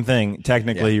the same thing.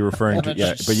 Technically, you're referring to,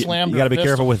 then but you slammed got to be her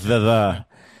careful with the.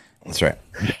 That's right.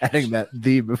 Adding that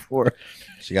the before.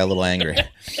 She got a little angry.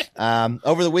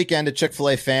 Over the weekend, a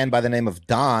Chick-fil-A fan by the name of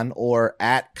Don, or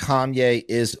at Kanye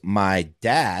is my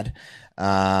dad,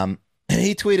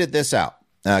 he tweeted this out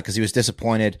because he was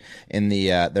disappointed in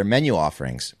their menu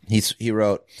offerings. He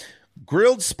wrote,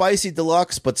 "Grilled spicy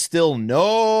deluxe, but still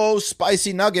no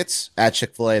spicy nuggets at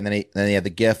Chick-fil-A." And then he had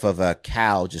the gif of a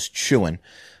cow just chewing,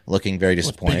 looking very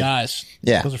disappointed. Big eyes.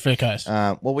 Yeah. Those are fake eyes.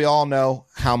 Well, we all know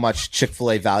how much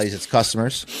Chick-fil-A values its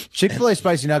customers. Chick-fil-A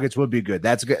spicy nuggets would be good.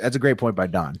 That's good. That's a great point by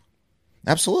Don.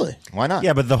 Absolutely. Why not?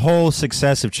 Yeah, but the whole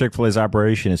success of Chick-fil-A's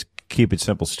operation is keep it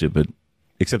simple, stupid.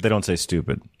 Except they don't say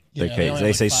stupid. Yeah,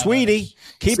 they say, sweetie, items.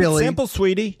 keep Silly. it simple,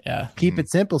 sweetie. Yeah. Keep it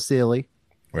simple, silly.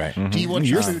 Right. Do you want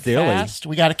You're your food silly. fast?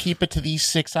 We got to keep it to these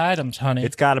 6 items, honey.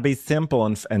 It's got to be simple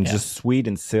and just sweet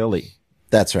and silly.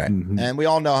 That's right. And we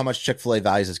all know how much Chick-fil-A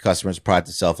values its customers, prides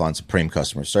itself on supreme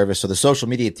customer service. So the social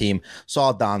media team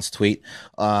saw Don's tweet.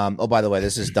 Oh, by the way,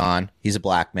 this is Don. He's a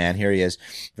black man. Here he is.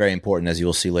 Very important, as you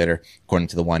will see later, according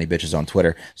to the whiny bitches on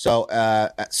Twitter. So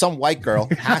some white girl,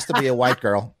 has to be a white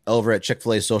girl, over at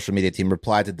Chick-fil-A's social media team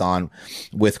replied to Don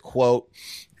with, quote,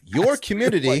 "Your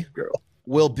community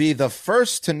will be the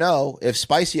first to know if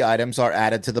spicy items are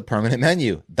added to the permanent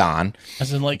menu, Don."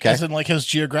 as in like his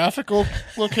geographical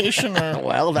location, or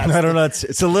Well, that's I don't know.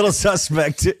 It's a little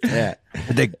suspect. yeah.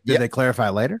 Did they clarify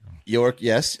later? York,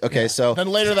 yes. Okay, so then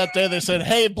later that day they said,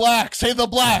 "Hey blacks, hey the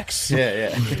blacks, yeah.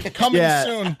 coming Yeah.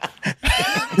 soon."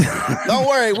 Don't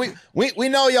worry, we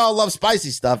know y'all love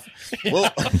spicy stuff. We'll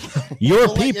Your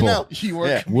let you people know. You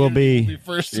Yeah. will be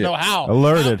first to know how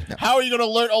alerted. How are you going to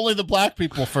alert only the black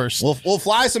people first? We'll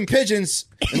fly some pigeons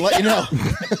and let you know.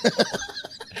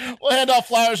 We'll hand out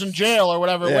flyers in jail or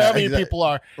whatever, wherever you people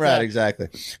are. Right, Yeah. exactly.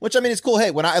 Which, I mean, it's cool.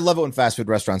 Hey, I love it when fast food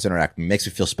restaurants interact. It makes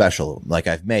me feel special, like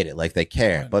I've made it, like they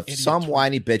care. But some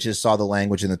whiny bitches saw the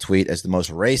language in the tweet as the most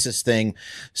racist thing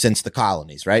since the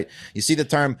colonies, right? You see the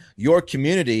term, "your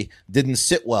community" didn't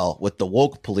sit well with the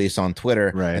woke police on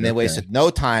Twitter, Right, and they wasted no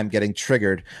time getting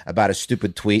triggered about a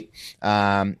stupid tweet.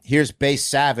 Here's Base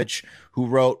Savage, who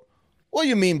wrote, "What do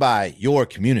you mean by your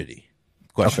community?"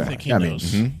 Question. I think he I mean,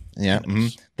 knows. Yeah.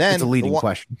 mhm. Then It's a leading the one-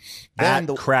 question. Then At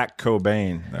the, Crack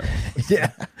Cobain.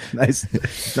 Yeah. Nice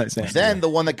answer. Then the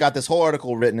one that got this whole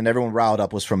article written and everyone riled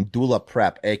up was from Dula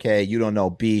Prep, aka You Don't Know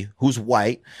B, who's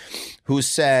white, who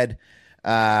said,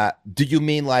 "Do you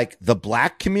mean like the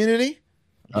black community?"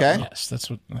 Okay. Yes,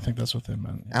 I think that's what they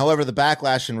meant. Yeah. However, the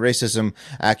backlash and racism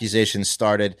accusations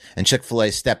started, and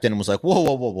Chick-fil-A stepped in and was like,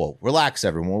 whoa, relax,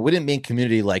 everyone. We didn't mean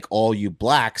community like all you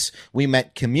blacks. We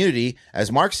meant community,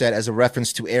 as Mark said, as a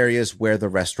reference to areas where the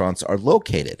restaurants are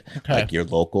located, like your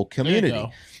local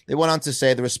community. They went on to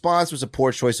say the response was a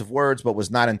poor choice of words, but was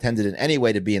not intended in any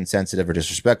way to be insensitive or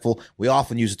disrespectful. We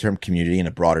often use the term community in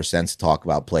a broader sense to talk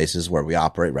about places where we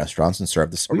operate restaurants and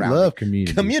serve the surrounding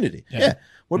community. Yeah.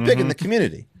 We're big in the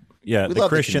community. Yeah, the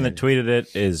Christian that tweeted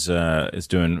it is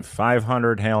doing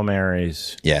 500 Hail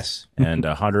Marys. Yes. And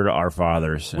 100 Our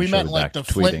Fathers. We meant like the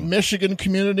Flint, Michigan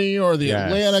community or the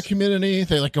Atlanta community.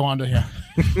 They like go on to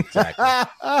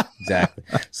Exactly.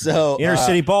 So inner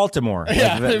city Baltimore.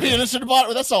 Yeah, inner city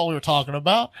Baltimore. That's all we were talking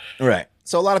about. Right.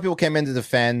 So a lot of people came in to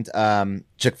defend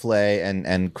Chick-fil-A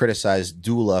and criticize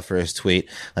Dula for his tweet.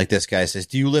 Like this guy says,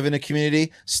 "Do you live in a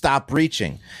community? Stop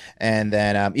reaching." And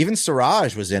then even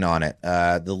Siraj was in on it.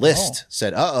 The list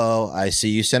said, I see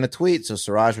you sent a tweet. So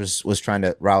Siraj was trying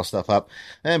to rile stuff up.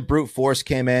 And Brute Force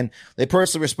came in. They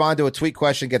personally respond to a tweet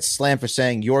question, gets slammed for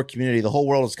saying your community. The whole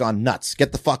world has gone nuts.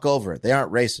 Get the fuck over it. They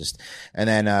aren't racist. And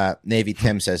then Navy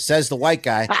Tim says the white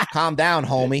guy, calm down,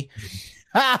 homie.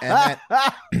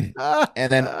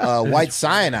 and then White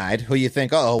Cyanide, who you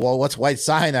think, what's White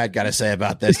Cyanide got to say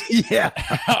about this? He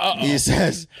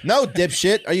says, no,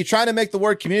 dipshit. Are you trying to make the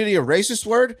word community a racist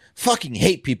word? Fucking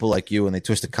hate people like you. And they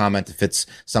twist a comment that fits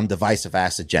some divisive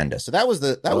ass agenda. So that was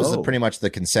pretty much the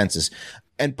consensus.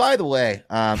 And by the way,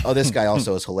 this guy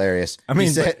also is hilarious. I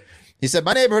mean, he said,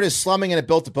 my neighborhood is slumming and it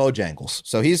built to Bojangles.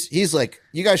 So he's like,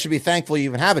 you guys should be thankful you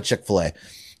even have a Chick-fil-A.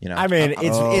 You know, I mean,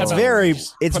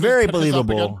 it's very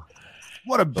believable.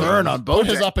 What a burn on Bojangles. Put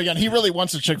his up again. He really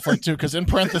wants a Chick-fil-A too, because in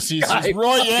parentheses, he's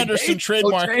Roy Anderson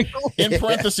trademark. In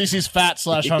parentheses, he's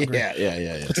fat/hungry.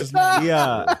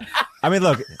 Yeah. I mean,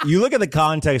 look, you look at the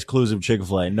context clues of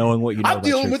Chick-fil-A, knowing what you know. I'm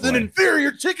dealing with an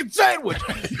inferior chicken sandwich,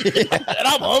 and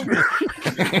I'm hungry.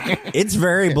 It's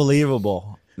very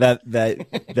believable that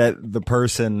the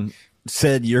person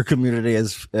said your community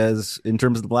as in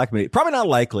terms of the black community. Probably not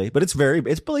likely, but it's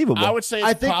believable. I would say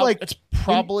it's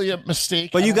probably a mistake.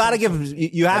 But you have to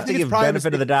give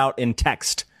benefit of the doubt in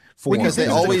text. Because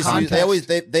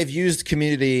they've used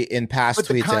community in past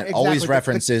tweets and it always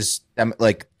references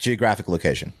like geographic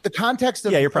location. The context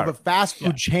of a fast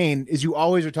food chain is you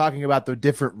always are talking about the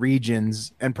different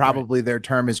regions and probably their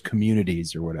term is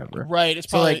communities or whatever. Right. It's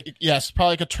probably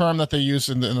probably like a term that they use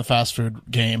in the fast food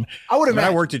game. I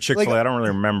worked at Chick-fil-A. I don't really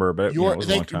remember, but it was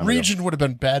a long time region ago. would have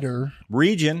been better.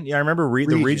 Region. Yeah, I remember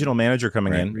the regional manager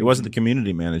coming in. It wasn't the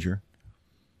community manager.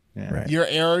 Yeah. Right. Your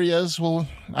areas will,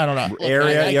 I don't know.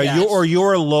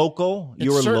 You're local.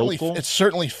 It's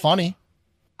certainly funny.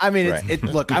 I mean,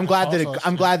 look, I'm glad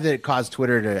that it caused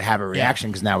Twitter to have a reaction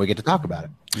because now we get to talk about it.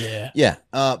 Yeah.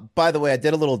 By the way, I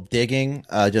did a little digging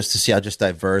just to see how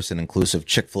diverse and inclusive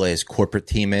Chick-fil-A's corporate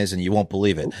team is, and you won't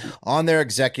believe it. On their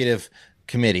executive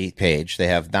committee page, they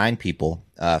have 9 people,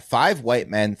 5 white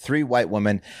men, 3 white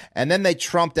women, and then they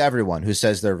trumped everyone who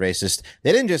says they're racist.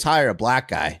 They didn't just hire a black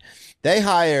guy. They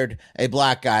hired a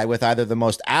black guy with either the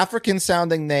most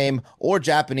African-sounding name or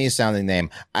Japanese-sounding name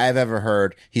I've ever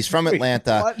heard. He's from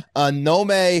Atlanta,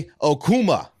 Onome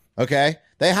Okuma, okay?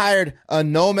 They hired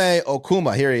Onome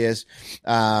Okuma. Here he is.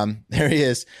 There he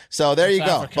is. So there you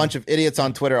go. A bunch of idiots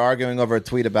on Twitter arguing over a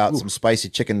tweet about some spicy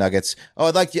chicken nuggets. Oh,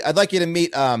 I'd like you to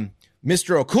meet Mr.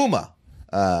 Okuma.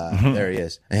 There he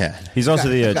is. Yeah, he's also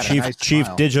the chief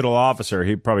digital officer.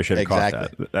 He probably should have caught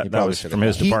that. That was from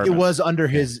his department. It was under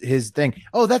his thing.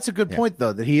 Oh, that's a good point,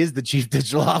 though, that he is the chief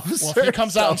digital officer. Well, if he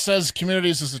comes out and says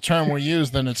communities is the term we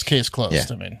use, then it's case closed. Yeah.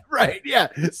 I mean, right? Yeah.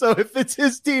 So if it's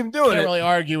his team doing can't really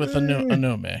argue with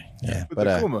Anume. Yeah, but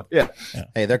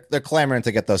hey, they're clamoring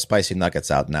to get those spicy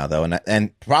nuggets out now, though,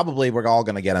 and probably we're all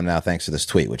going to get them now thanks to this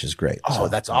tweet, which is great. Oh,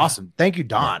 that's awesome! Thank you,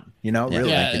 Don. You know, really,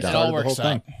 thank you, Don. It all works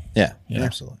out. Yeah,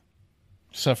 absolutely.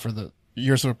 Except for the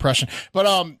years of oppression.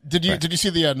 But did you see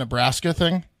the Nebraska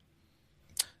thing?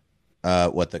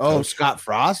 What the coach? Scott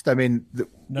Frost? I mean,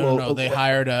 no. They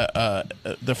hired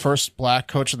the first black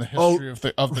coach in the history of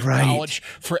the college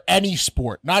for any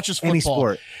sport, not just football. Any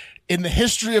sport. In the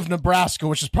history of Nebraska,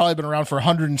 which has probably been around for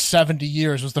 170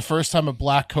 years, was the first time a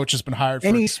black coach has been hired for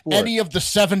any of the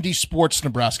 70 sports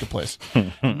Nebraska plays.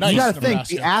 Nice, you got to think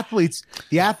the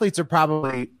athletes are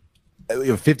probably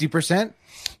 50%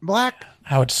 black.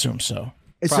 I would assume so.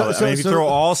 If you throw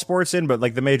all sports in, but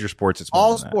like the major sports, it's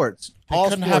all sports. They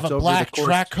couldn't have a black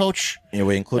track coach. Yeah,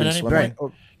 we included swimming.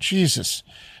 Right. Jesus.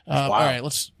 All right,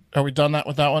 are we done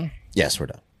with that one? Yes, we're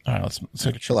done. All right, let's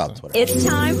take a chill out. It's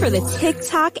time for the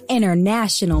TikTok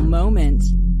International Moment.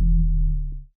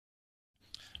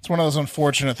 It's one of those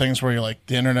unfortunate things where you're like,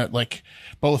 the internet, like,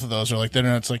 both of those are like, the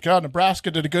internet's like, oh, Nebraska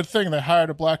did a good thing. They hired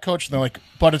a black coach. And they're like,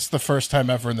 but it's the first time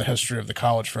ever in the history of the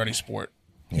college for any sport.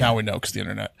 Yeah. Now we know because the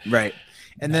internet. Right.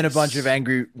 And then a bunch of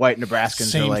angry white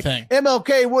Nebraskans are like, thing.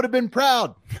 MLK would have been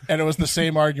proud. And it was the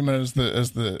same argument as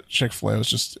the Chick-fil-A. It was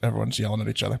just everyone's yelling at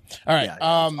each other. All right. Yeah,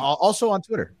 also on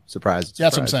Twitter. Surprise.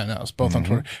 That's what I'm saying. That was both on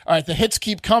Twitter. All right. The hits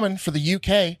keep coming for the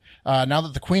UK. Now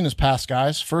that the Queen has passed,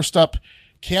 guys. First up,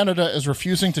 Canada is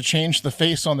refusing to change the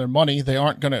face on their money. They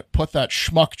aren't going to put that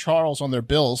schmuck Charles on their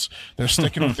bills. They're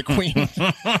sticking with the Queen.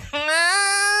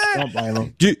 Don't blame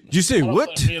them. Did you say what?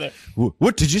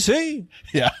 What did you say?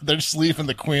 Yeah, they're just leaving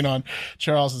the Queen on.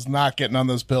 Charles is not getting on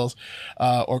those bills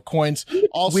or coins.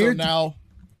 Also, weird. now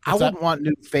I wouldn't want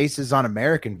new faces on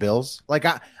American bills. Like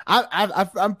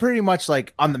I'm pretty much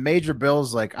like on the major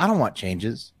bills. Like I don't want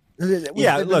changes.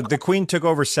 Yeah, look, the Queen took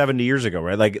over 70 years ago,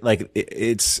 right? Like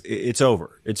it's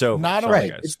over. It's over. Not Sorry,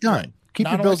 right. guys. It's done. Keep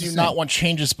not your only bills do you the not same. want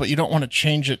changes, but you don't want to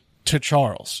change it to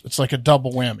Charles. It's like a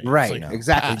double whammy. Right, It's like,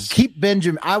 exactly. pass. Keep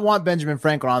Benjamin. I want Benjamin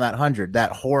Franklin on that 100.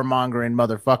 That whoremongering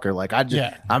motherfucker. Like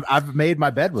I've made my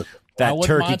bed with him. I That wouldn't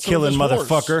turkey mind some of killing his wars.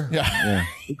 motherfucker. Yeah.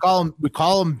 We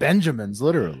call him Benjamins,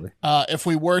 literally. If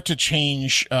we were to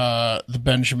change the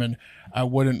Benjamin, I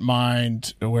wouldn't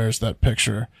mind. Where's that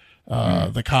picture?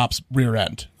 The cop's rear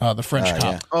end, the French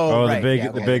cop. Yeah. Oh, right,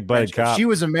 the big butted If cop. she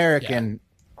was American,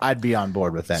 I'd be on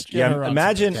board with that. Yeah. her on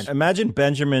Imagine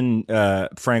Benjamin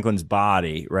Franklin's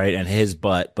body, right, and his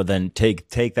butt, but then take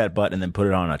that butt and then put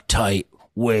it on a tight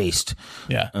waist.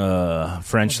 Yeah.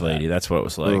 French lady. That's what it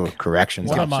was like. Ooh, corrections.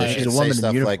 What am I- She's a Say woman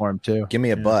stuff in like, uniform too. Give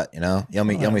me a butt,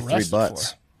 yummy 3 Arrested butts.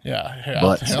 for it. Yeah,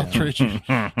 Butts, I'll trade you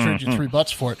 3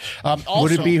 butts for it. Also,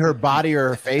 Would it be her body or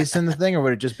her face in the thing, or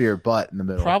would it just be her butt in the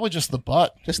middle? probably just the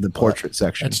butt? Just the portrait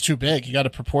section. It's too big. You got to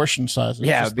proportion size it.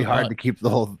 Yeah, Just it'd be the hard butt. to keep the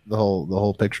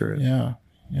whole picture. Yeah.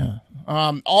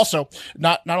 Also,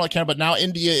 not only Canada, but now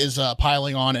India is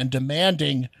piling on and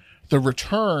demanding the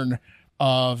return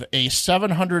of the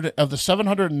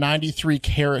 793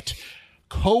 carat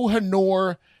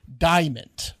Kohinoor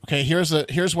diamond. Okay, here's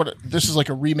what this is like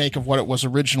a remake of what it was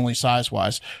originally size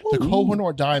wise. The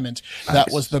Kohinoor diamond that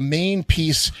was the main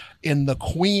piece in the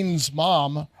Queen's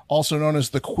mom, also known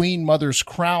as the Queen Mother's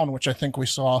crown, which I think we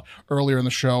saw earlier in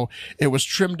the show. It was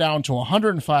trimmed down to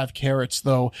 105 carats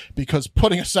though, because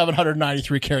putting a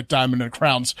 793 carat diamond in a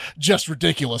crown's just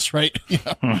ridiculous, right?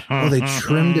 Oh, they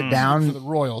trimmed it For down. the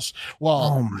royals. Well,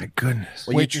 Oh my goodness.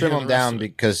 Well, you Wait till you trim hear them the rest down of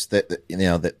it. because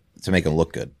to make them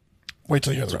look good. wait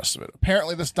till you hear the rest of it.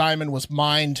 Apparently, this diamond was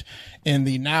mined in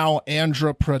the now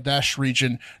Andhra Pradesh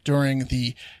region during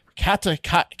the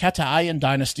Kataiyan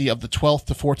dynasty of the 12th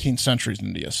to 14th centuries in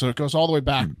India. So it goes all the way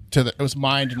back to it was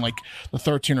mined in like the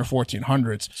 13 or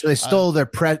 1400s. So they stole their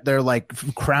like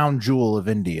crown jewel of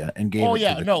India and gave it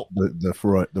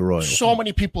to the royals. So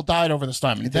many people died over this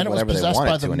diamond. Then it was whatever they possessed by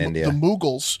wanted to in India. the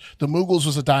Mughals. The Mughals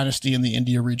was a dynasty in the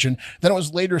India region. Then it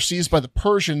was later seized by the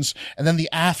Persians, and then the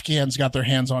Afghans got their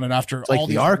hands on it after It's like all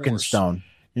the these Arkenstone.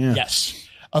 Yeah. Yes.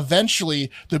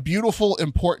 Eventually, the beautiful,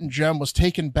 important gem was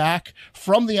taken back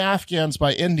from the Afghans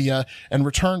by India and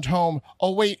returned home.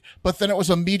 Oh, wait, but then it was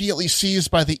immediately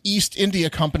seized by the East India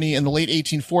Company in the late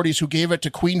 1840s, who gave it to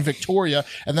Queen Victoria.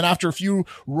 And then after a few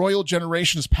royal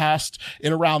generations passed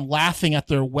it around laughing at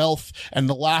their wealth and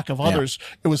the lack of others,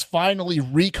 it was finally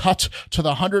recut to the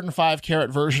 105 carat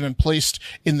version and placed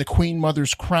in the Queen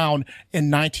Mother's crown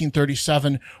in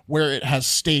 1937, where it has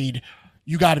stayed.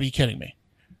 You got to be kidding me.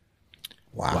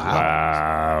 Wow.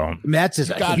 I mean, that's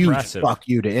just a God, huge impressive. fuck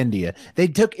you to India. They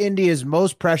took India's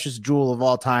most precious jewel of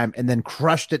all time and then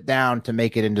crushed it down to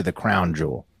make it into the crown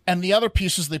jewel. And the other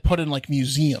pieces they put in like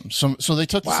museums. So they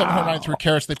took the 793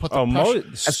 carats. They put the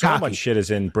So cocky. much shit is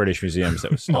in British museums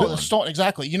that was Oh, stolen. the stone,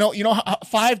 exactly. You know,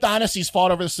 5 dynasties fought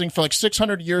over this thing for like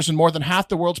 600 years, and more than half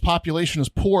the world's population is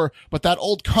poor. But that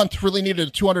old cunt really needed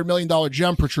a $200 million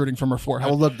gem protruding from her forehead.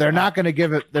 Well, look, they're not going to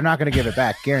give it. They're not going to give it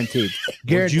back, guaranteed. Would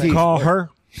Guaranteed. you call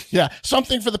her? Yeah,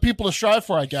 something for the people to strive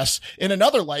for, I guess. In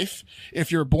another life,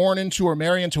 if you're born into or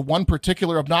marry into one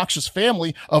particular obnoxious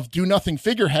family of do-nothing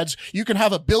figureheads, you can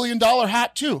have $1 billion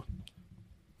hat too.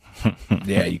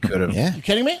 Yeah, you could have. Yeah. You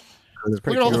kidding me? Look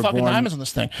at all the fucking diamonds on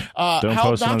this thing. Don't how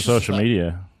post it on obnoxious is social that?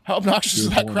 media. How obnoxious is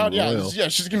that born crowd? Yeah, royal.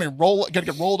 she's gonna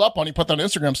get rolled up on you. Put that on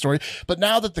Instagram story. But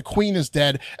now that the queen is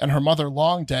dead and her mother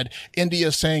long dead, India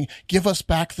is saying, "Give us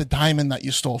back the diamond that you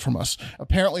stole from us."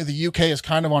 Apparently, the UK is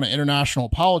kind of on an international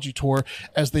apology tour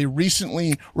as they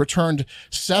recently returned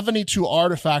 72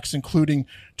 artifacts, including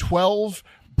 12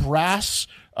 brass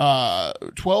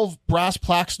 12 brass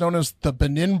plaques known as the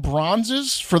Benin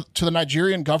Bronzes to the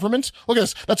Nigerian government. Look at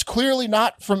this. That's clearly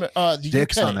not from the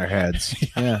Dicks UK. on their heads.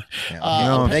 Yeah.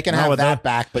 They can have that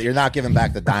back, but you're not giving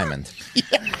back the diamond.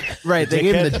 Right. They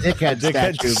gave him the dickhead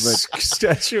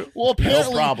statue. Well,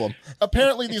 apparently, No problem.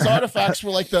 apparently these artifacts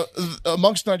were like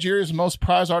amongst Nigeria's most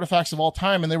prized artifacts of all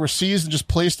time, and they were seized and just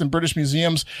placed in British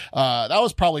museums. That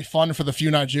was probably fun for the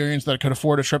few Nigerians that could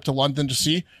afford a trip to London to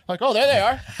see. Like, oh, there they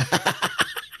are.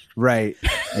 Right.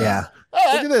 Yeah.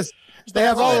 Look at this. They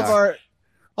have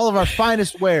all of our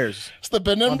finest wares. It's the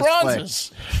Benin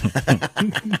Bronzes.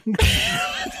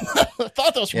 I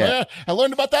thought those were. I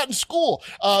learned about that in school.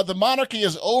 The monarchy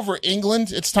is over,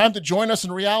 England. It's time to join us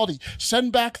in reality.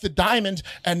 Send back the diamond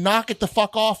and knock it the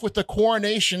fuck off with the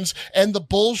coronations and the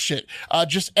bullshit.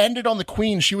 Just end it on the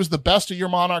queen. She was the best of your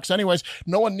monarchs anyways.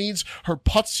 No one needs her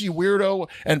putsy weirdo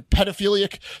and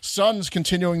pedophilic sons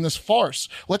continuing this farce.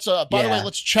 Let's, by the way,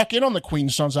 let's check in on the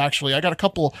queen's sons, actually. I got a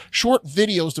couple short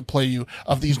videos to play you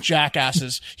of these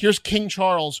jackasses. Here's King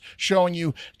Charles showing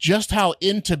you just how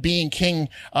into being king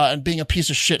and being a piece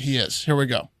of shit he is. Here we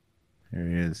go. Here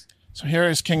he is. So here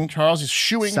is King Charles. He's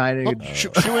shooing. Signing.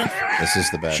 Shooing. This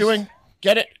is the best. Shooing.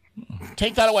 Get it.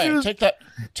 Take that away.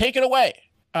 Take it away.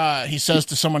 He says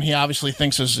to someone he obviously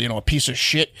thinks is, a piece of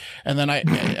shit. And then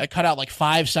I cut out like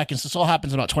 5 seconds. This all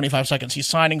happens in about 25 seconds. He's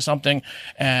signing something.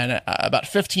 And about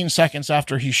 15 seconds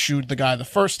after he shooed the guy the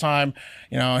first time,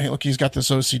 he's got this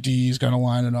OCD. He's going to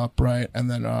line it up, right? And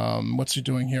then what's he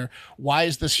doing here? Why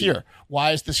is this here?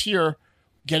 Why is this here?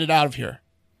 Get it out of here.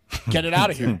 Get it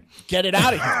out of here. Get it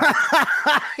out of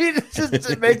here. He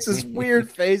just makes this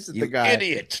weird face at the guy.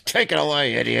 Idiot. Take it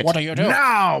away, idiot. What are you doing?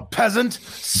 Now, peasant,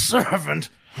 servant.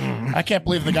 I can't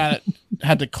believe the guy that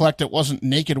had to collect it wasn't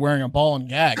naked wearing a ball and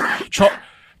gag.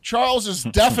 Charles is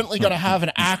definitely going to have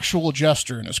an actual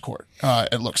jester in his court,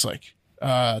 it looks like,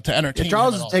 to entertain.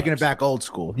 Charles is taking it back old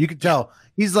school. You can tell.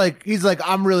 He's like,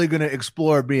 I'm really going to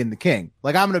explore being the king.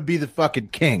 Like, I'm going to be the fucking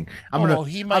king.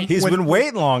 He's been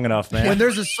waiting long enough, man. When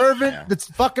there's a servant that's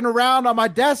fucking around on my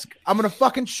desk, I'm going to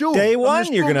fucking shoot him. Day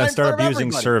one, you're going to start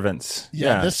abusing servants.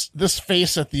 Yeah. This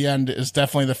face at the end is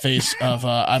definitely the face of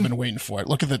I've been waiting for it.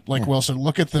 Look at the, like Wilson,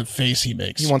 look at the face he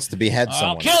makes. He wants to behead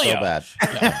someone. I'll kill you. So bad.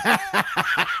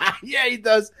 Yeah, he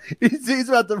does. He's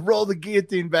about to roll the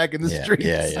guillotine back in the streets.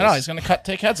 I know, he's going to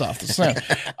take heads off.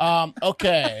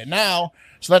 Okay, now,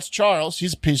 so that's Charles.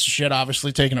 He's a piece of shit,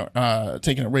 obviously, taking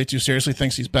it way too seriously,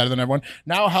 thinks he's better than everyone.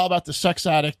 Now, how about the sex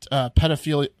addict,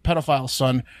 pedophile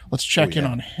son? Let's check in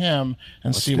on him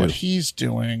and see what he's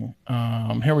doing.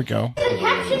 Here we go.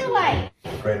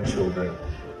 Grandchildren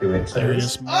who There he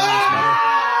is.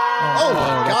 Oh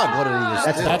my God! What did he just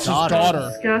do? That's his daughter.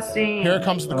 Disgusting. Here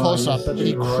comes the close-up.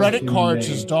 He credit cards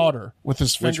his daughter with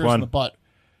his fingers in the butt.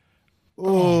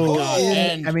 Oh, God.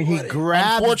 And I mean, he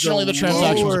grabs. Unfortunately, the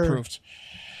transaction was approved.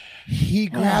 He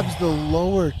grabs the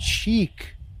lower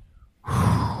cheek.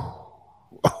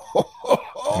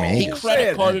 He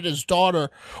credit carded his daughter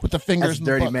with the fingers in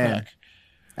the butt crack.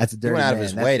 That's a dirty man. He went out of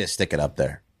his way to stick it up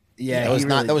there. Yeah, it was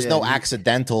not. There was no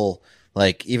accidental.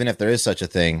 Like, even if there is such a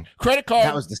thing, credit card.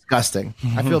 That was disgusting.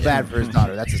 I feel bad for his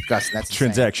daughter. That's disgusting. That's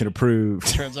transaction approved.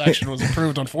 Transaction was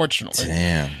approved, unfortunately.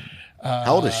 Damn.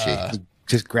 How old is she?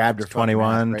 Just grabbed her.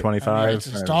 21, 25. I mean, it's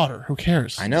his daughter. Who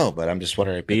cares? I know, but I'm just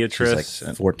wondering. Beatrice. She's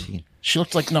like 14. She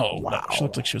looked like no. She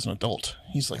looked like she was an adult.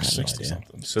 He's like 60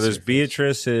 something. So there's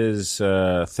Beatrice is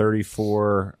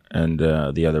 34, and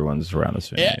the other one's around the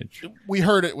same age. We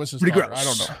heard it was his daughter. Gross. I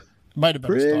don't know. Might have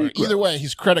been his daughter. Either way,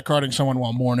 he's credit carding someone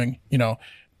while mourning,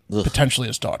 potentially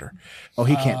his daughter. Oh,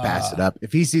 he can't pass it up.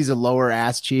 If he sees a lower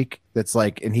ass cheek that's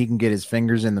like, and he can get his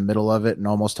fingers in the middle of it and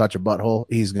almost touch a butthole,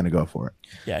 he's going to go for it.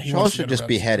 Yeah, he should just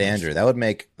behead Andrew. That would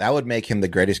make him the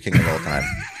greatest king of all time.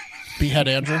 Behead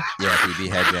Andrew? Yeah, if he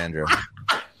behead Andrew.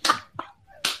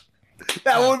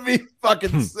 That would be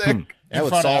fucking sick. That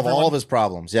would solve all of his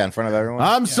problems. Yeah, in front of everyone.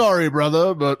 I'm sorry,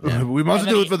 brother, but we must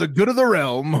do it for the good of the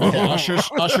realm.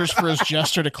 Ushers for his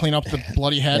jester to clean up the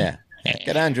bloody head. Yeah.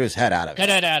 Get Andrew's head out of it. Get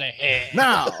it out of here.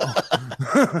 Now.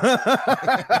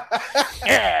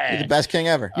 He's the best king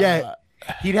ever. Yeah.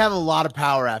 He'd have a lot of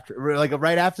power after. Like,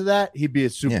 right after that, he'd be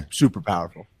super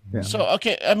powerful. Yeah. So,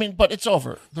 okay, I mean, but it's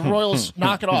over. The Royals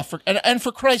knock it off. And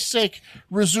for Christ's sake,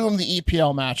 resume the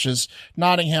EPL matches.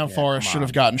 Nottingham Forest should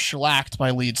have gotten shellacked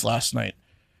by Leeds last night.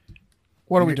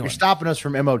 What are we doing? You're stopping us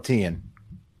from MOTing,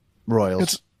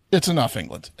 Royals. It's enough,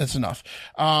 England. It's enough.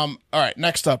 All right,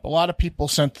 next up. A lot of people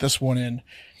sent this one in,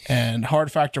 and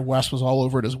Hard Factor Wes was all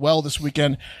over it as well this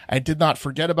weekend. I did not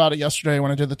forget about it yesterday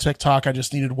when I did the TikTok. I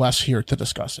just needed Wes here to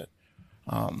discuss it.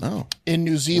 In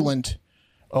New Zealand...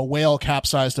 a whale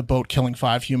capsized a boat, killing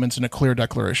 5 humans in a clear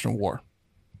declaration of war.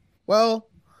 Well,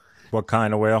 what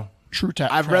kind of whale?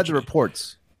 I've read the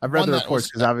reports. I've read the reports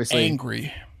because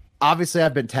obviously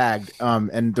I've been tagged.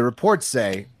 And the reports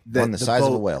say that on the size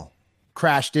of a whale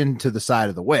crashed into the side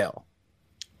of the whale.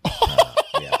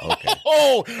 Yeah. Okay.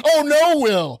 Oh no,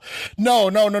 Will. No.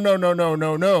 Is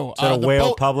that a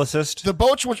whale publicist? The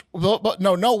boat was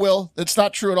no, Will. It's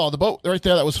not true at all. The boat right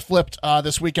there that was flipped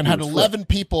this weekend had 11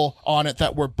 people on it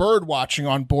that were bird watching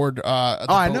on board.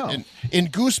 I know. In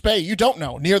Goose Bay, you don't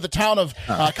know, near the town of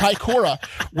Kaikoura,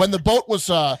 when the boat was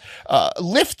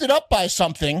lifted up by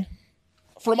something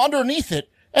from underneath it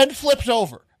and flipped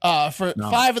over. 5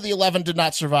 of the 11 did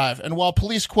not survive. And while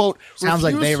police, quote, sounds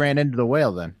like they ran into the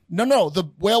whale then. No, the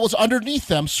whale was underneath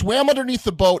them, swam underneath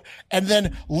the boat, and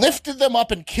then lifted them up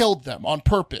and killed them on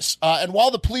purpose. And while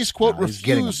the police, quote,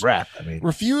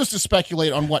 refused to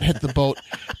speculate on what hit the boat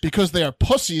because they are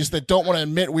pussies that don't want to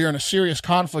admit we are in a serious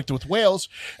conflict with whales,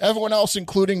 everyone else,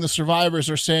 including the survivors,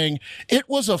 are saying it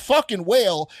was a fucking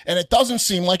whale and it doesn't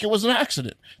seem like it was an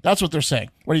accident. That's what they're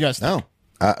saying. What do you guys think? No.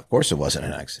 Of course, it wasn't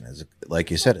an accident.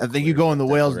 Like you said, I think you go in the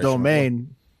whale's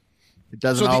domain. It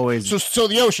doesn't always. So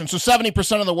the ocean. So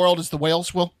 70% of the world is the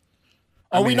whales. Will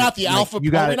are we not the alpha? Are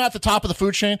we not the top of the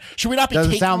food chain? Should we not be?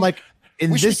 Doesn't sound like in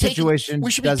this situation.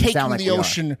 We should be taking the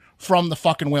ocean from the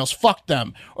fucking whales. Fuck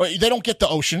them. Or they don't get the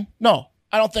ocean. No.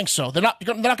 I don't think so. They're not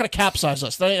going to capsize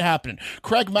us. That ain't happening.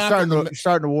 Craig Mackle,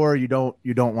 starting a war you don't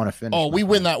want to finish. Oh, we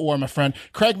win that war, my friend.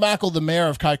 Craig Mackle, the mayor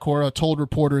of Kaikoura, told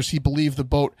reporters he believed the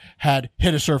boat had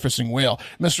hit a surfacing whale.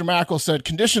 Mr. Mackle said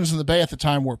conditions in the bay at the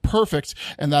time were perfect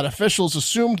and that officials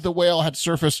assumed the whale had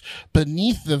surfaced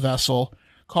beneath the vessel,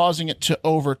 causing it to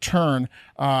overturn.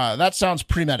 That sounds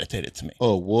premeditated to me.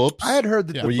 Oh, whoops! I had heard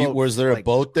that. Was there a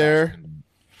boat there?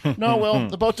 No, Will,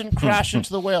 the boat didn't crash into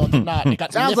the whale. It did not. It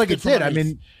got sounds like it did.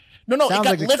 Underneath. I mean, no, it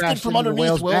got lifted from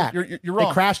underneath. Will, you're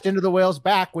wrong. It crashed into the whale's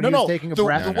back when he was taking a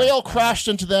breath. The whale crashed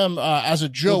into them as a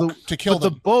joke to kill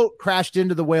them. The boat crashed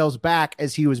into the whale's back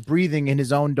as he was breathing in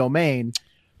his own domain.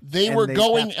 They were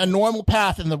going a normal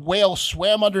path, and the whale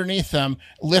swam underneath them,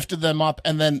 lifted them up,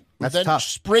 and then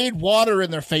sprayed water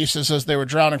in their faces as they were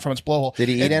drowning from its blowhole. Did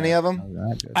he eat any of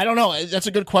them? I don't know. That's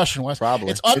a good question, Wes.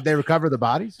 Probably. Did they recover the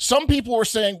bodies? Some people were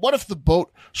saying, what if the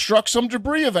boat struck some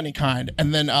debris of any kind?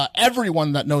 And then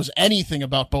everyone that knows anything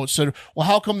about boats said, well,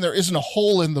 how come there isn't a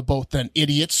hole in the boat then,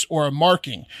 idiots, or a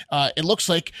marking? It looks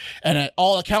like, and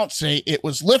all accounts say, it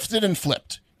was lifted and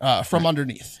flipped. From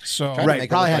underneath. So probably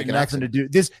had nothing to do.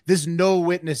 This no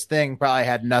witness thing probably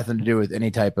had nothing to do with any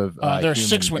type of. There are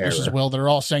 6 witnesses, Will. They're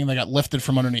all saying they got lifted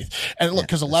from underneath. And look,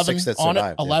 because 11 on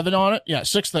it, 11 on it. Yeah,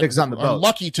 6 that on the boat. Are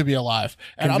lucky to be alive.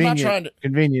 And I'm not trying to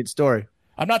convenient story.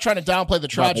 I'm not trying to downplay the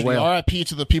tragedy. RIP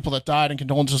to the people that died and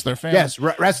condolences to their families.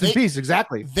 Yes, rest in peace.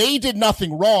 Exactly. They did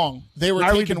nothing wrong. They were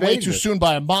taken way too soon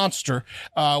by a monster.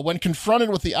 When confronted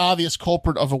with the obvious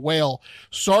culprit of a whale,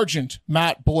 Sergeant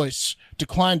Matt Boyce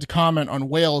declined to comment on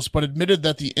whales, but admitted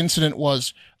that the incident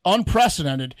was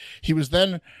unprecedented. He was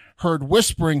then heard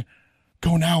whispering,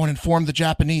 "Go now and inform the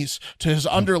Japanese," to his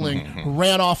underling, who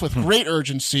ran off with great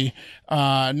urgency.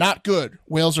 Not good.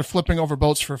 Whales are flipping over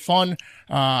boats for fun.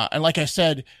 And like I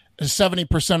said,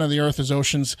 70% of the earth is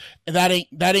oceans. That ain't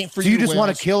for you. So you just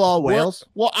want to kill all whales?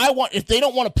 If they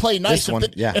don't want to play nice,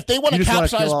 if they want to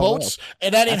capsize boats,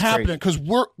 and that ain't happening because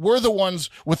we're the ones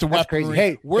with the weaponry.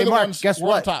 Hey, we're the Mark, ones. Guess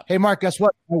what? Hey, Mark, guess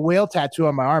what? The whale tattoo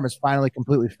on my arm is finally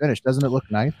completely finished. Doesn't it look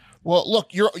nice? Well,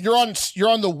 look, you're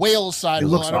on the whale side. It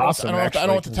looks awesome. I don't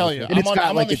know what to tell you.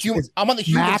 I'm on the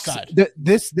human side.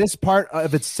 This part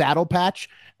of its saddle patch,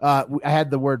 I had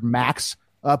the word Max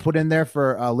put in there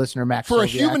for listener Max for Soviak, a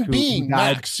human being,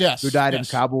 Max, yes, who died in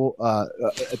Kabul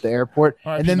at the airport.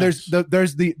 And then there's the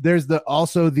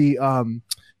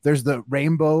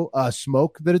rainbow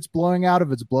smoke that it's blowing out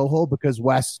of its blowhole because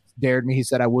Wes dared me. He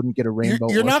said I wouldn't get a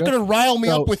rainbow. You're not going to rile me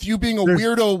up with you being a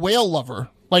weirdo whale lover.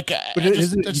 Like, I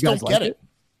just don't get it.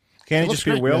 Can't he just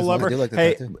be a whale lover?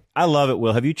 Hey, I love it,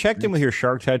 Will. Have you checked in with your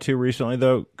shark tattoo recently,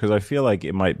 though? Because I feel like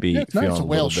it might be feeling a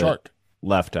whale shark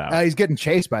left out. He's getting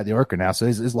chased by the orca now, so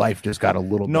his life just got a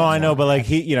little. No, I know, but like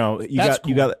you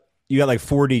got like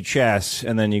 4D chests,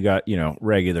 and then you got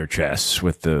regular chests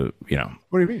with the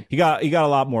What do you mean? You got a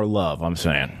lot more love. I'm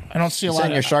saying. I don't see a lot.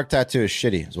 Saying your shark tattoo is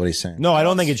shitty, is what he's saying. No, I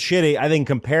don't think it's shitty. I think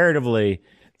comparatively,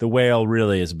 the whale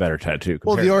really is a better tattoo.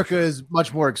 Well, the orca is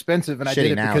much more expensive, and I did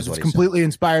it because it's completely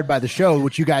inspired by the show,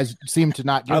 which you guys seem to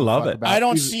not give I love it. About. I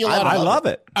don't see a lot. I love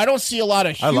it. I don't see a lot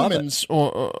of humans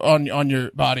or on your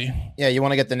body. Yeah, you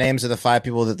want to get the names of the 5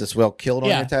 people that this whale killed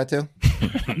on your tattoo?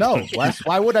 No, Wes.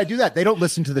 Why would I do that? They don't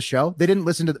listen to the show. They didn't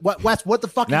listen to what Wes. What the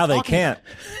fuck? Now are you they talking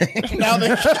can't. Now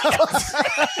they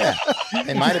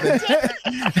It might have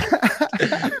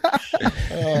been.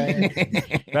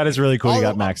 That is really cool. You got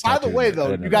about? Max. By the tattooed. way, I though,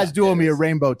 didn't you know guys that. do owe me a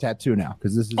rainbow tattoo now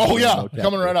because this is. Oh a yeah, rainbow tattoo.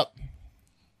 coming right up.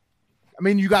 I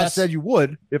mean, you guys said you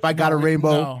would if I got a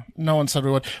rainbow. No one said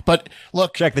we would. But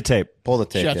look, Check the tape. Pull the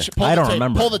tape. yeah, Yeah. pull I the don't tape.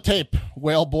 remember. Pull the tape,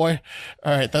 whale boy.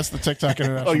 All right, that's the TikTok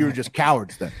international. Oh, you were just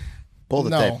cowards then. Pull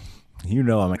the tape. You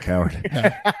know I'm a coward.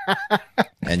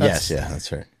 And yes, yeah,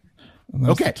 that's right.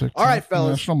 Okay. All right,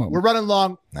 fellas. National moment. We're running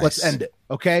long. Nice. Let's end it.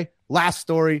 Okay. Last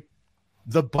story.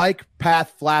 The bike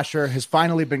path flasher has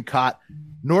finally been caught.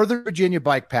 Northern Virginia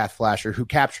bike path flasher who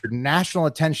captured national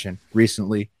attention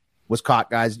recently was caught,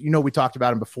 guys. You know, we talked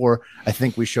about him before. I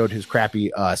think we showed his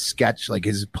crappy sketch, like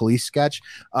his police sketch.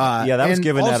 Yeah, that was and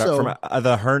given also, from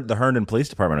the Herndon Police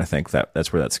Department. I think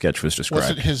that's where that sketch was described.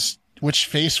 Was it his? Which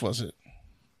face was it?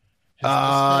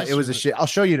 It was a shit. I'll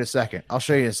show you in a second.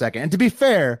 And to be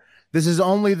fair, this is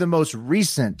only the most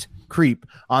recent creep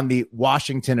on the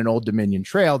Washington and Old Dominion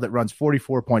Trail that runs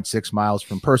 44.6 miles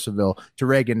from Purcellville to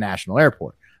Reagan National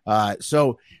Airport.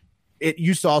 So it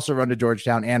used to also run to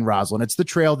Georgetown and Roslyn. It's the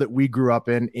trail that we grew up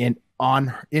in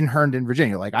Herndon,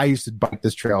 Virginia. Like I used to bike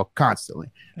this trail constantly.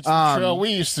 It's the trail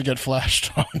we used to get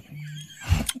flashed on.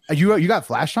 You got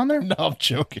flashed on there? No, I'm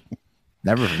joking.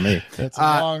 Never for me. It's a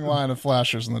long line of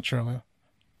flashers in the trail.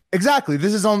 Exactly.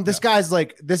 This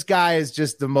guy is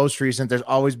just the most recent. There's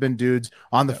always been dudes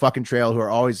on the fucking trail who are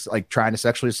always like trying to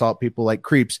sexually assault people like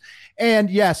creeps. And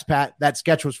yes, Pat, that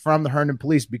sketch was from the Herndon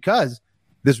Police because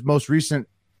this most recent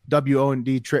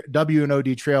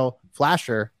W&OD trail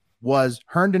flasher was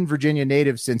Herndon, Virginia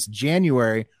native since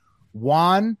January,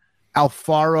 Juan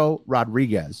Alfaro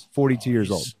Rodriguez, 42 years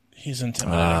old. He's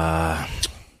intimidating.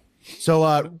 So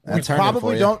we That's Herndon probably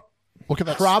for you. don't Look at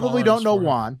that. probably don't know Juan.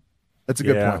 Juan. That's a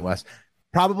good Yeah. point, Wes.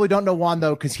 Probably don't know Juan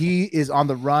though, because he is on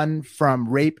the run from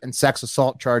rape and sex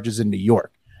assault charges in New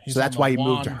York. He's So that's on why the he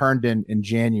moved to Juan. Herndon in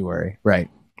January. Right.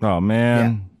 Oh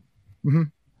man.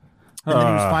 And then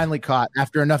he was finally caught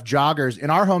after enough joggers in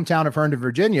our hometown of Herndon,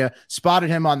 Virginia, spotted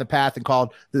him on the path and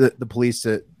called the police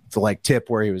to like tip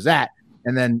where he was at.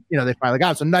 And then, they finally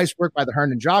got him. So nice work by the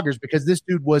Herndon joggers because this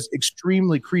dude was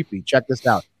extremely creepy. Check this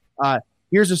out.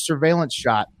 Here's a surveillance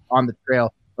shot on the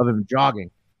trail of him jogging.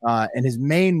 And his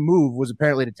main move was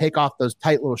apparently to take off those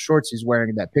tight little shorts he's wearing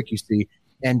in that pic you see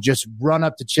and just run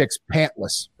up to chicks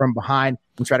pantless from behind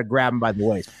and try to grab him by the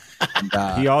waist.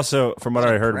 And, He also, from what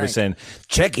I heard, was saying,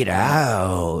 "Check it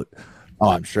out." oh,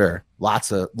 I'm sure.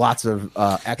 Lots of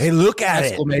Hey, look at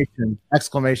it.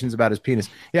 exclamations about his penis.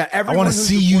 Yeah, I everyone want to who's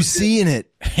see you reported seeing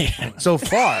it. so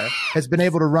far has been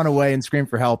able to run away and scream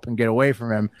for help and get away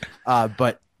from him.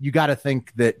 But you got to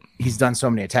think that he's done so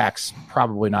many attacks.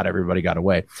 Probably not everybody got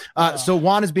away. So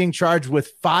Juan is being charged with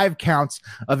 5 counts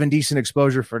of indecent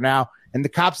exposure for now. And the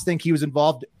cops think he was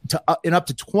involved in up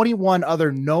to 21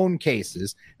 other known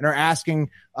cases and are asking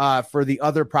for the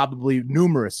other probably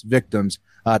numerous victims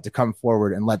to come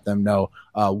forward and let them know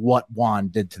what Juan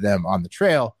did to them on the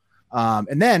trail.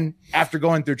 And then after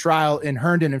going through trial in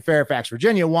Herndon and Fairfax,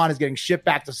 Virginia, Juan is getting shipped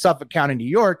back to Suffolk County, New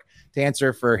York to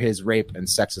answer for his rape and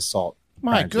sex assault.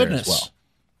 My crimes there goodness. as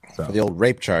well. For the old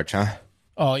rape charge, huh?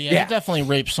 Oh yeah, Yeah. he definitely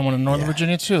raped someone in Northern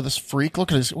Virginia too. This freak.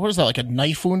 Look at his. What is that? Like a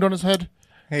knife wound on his head?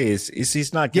 Hey,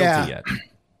 he's not guilty Yeah. yet.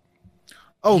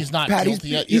 Oh, He's not Pat, guilty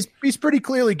yet. he's pretty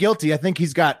clearly guilty. I think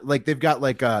he's got like they've got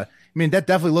like I mean that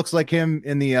definitely looks like him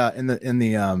in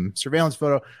the surveillance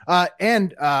photo.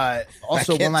 And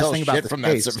also one last thing about this from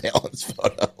case. that surveillance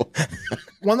photo.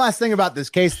 One last thing about this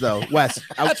case, though, Wes.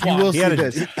 That's you why. will He see had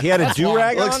this. he had a do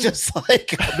rag Looks on. just like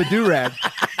The do rag.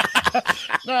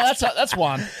 No, that's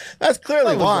Juan. that's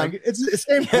clearly Juan. It's the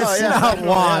same. It's not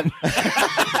Juan.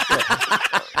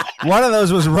 One of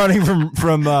those was running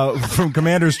from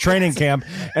Commander's training camp,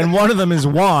 and one of them is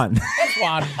Juan. That's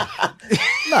Juan.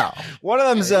 No. One of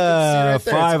them's right there, it's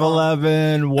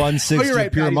 5'11", 160 Oh, you're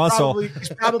right, pure Pat. muscle. He's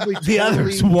probably The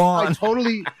other's Juan. He's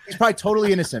probably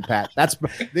totally innocent, Pat.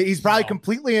 He's probably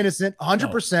completely innocent,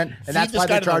 100%, and that's this why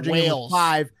guy they're to the charging him with whales.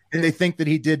 5, and they think that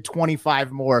he did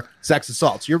 25 more sex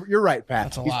assaults. You're right, Pat.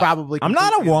 That's a He's lot. probably. I'm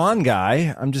not a completely Juan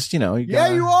guy. I'm just,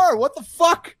 Yeah, you are. What the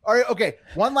fuck? All right, okay.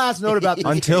 One last note about this.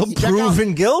 Until Check out-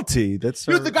 proven guilty. That's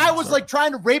Dude, the guy was like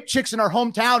trying to rape chicks in our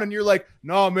hometown, and you're like,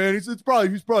 no, man, he's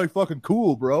probably fucking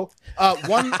cool, bro.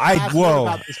 One last note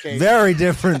about this case. very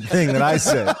different thing that I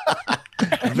said.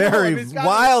 Very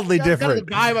wildly different.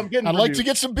 The vibe I'm getting. I'd like to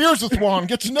get some beers with Juan.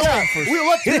 Get to know him first.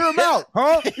 Let's hear him out,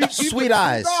 huh? Sweet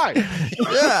eyes.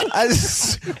 Yeah,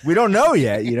 we don't know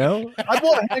yet. You know, I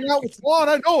want to hang out with Juan.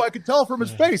 I know. I can tell from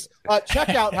his face. Check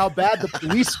out how bad the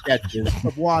police sketch is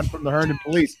of Juan from the Herndon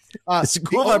Police. It's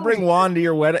cool if I bring Juan to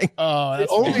your wedding. The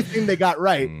only thing they got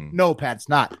right, no, Pat, it's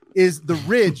not, is the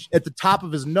ridge at the top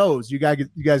of his nose. You guys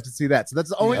can see that. So that's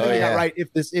the only thing they got right.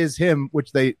 If this is him,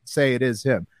 which they say it is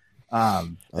him.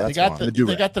 They got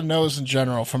the nose in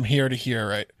general from here to here,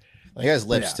 right? He has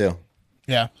lips too.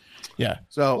 Yeah.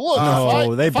 So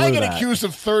look, if I get accused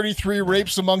of 33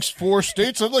 rapes amongst 4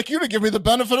 states, I'd like you to give me the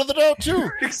benefit of the doubt too.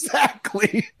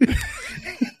 Exactly.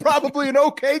 Probably an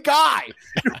okay guy.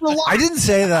 I didn't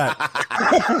say that.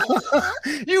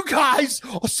 You guys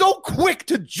are so quick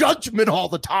to judgment all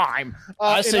the time.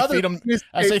 I say feed him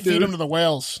to the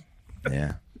whales.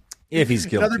 Yeah. If he's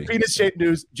guilty. Another penis-shaped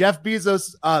news. Jeff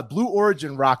Bezos' Blue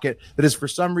Origin rocket that is for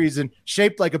some reason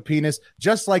shaped like a penis,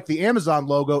 just like the Amazon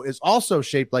logo is also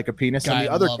shaped like a penis. Guy and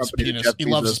the other loves company penis. Jeff He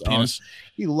Bezos loves his penis. owns.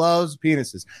 He loves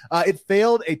penises. It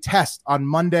failed a test on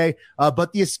Monday,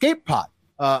 but the escape pod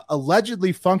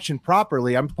allegedly functioned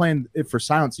properly. I'm playing it for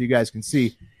silence so you guys can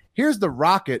see. Here's the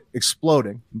rocket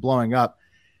exploding and blowing up.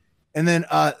 And then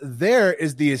there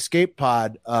is the escape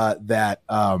pod that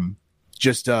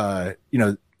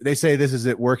they say this is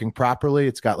it working properly.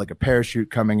 It's got like a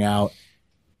parachute coming out.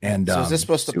 And so is this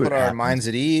supposed to put our minds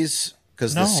at ease?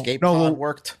 Because the escape pod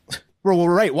worked? Well,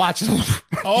 right. Watch.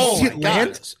 Oh, my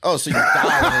God. Oh, so you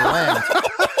die when you land.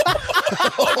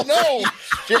 Oh, no.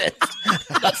 Shit.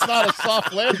 That's not a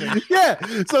soft landing. Yeah.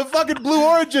 So fucking Blue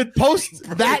Origin posts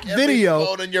that video.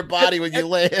 Bone in your body when you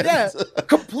land. Yeah.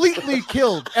 Completely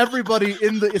killed everybody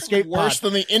in the escape pod. Worse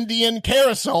than the Indian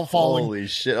carousel falling. Holy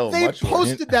shit. Oh, they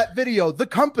posted that video. The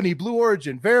company, Blue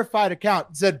Origin, verified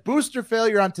account, said booster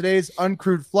failure on today's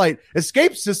uncrewed flight.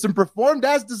 Escape system performed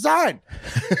as designed.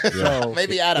 So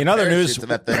maybe add a in other news, to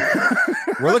that thing.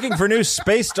 We're looking for new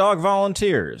space dog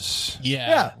volunteers.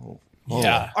 Yeah.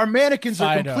 Our mannequins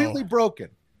are completely broken.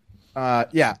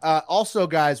 Also,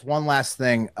 guys, one last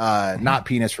thing, not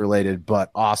penis related,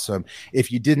 but awesome.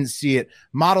 If you didn't see it,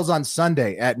 models on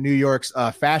Sunday at New York's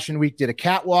Fashion Week did a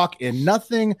catwalk in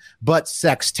nothing but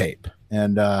sex tape.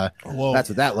 And that's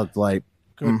what that looked like.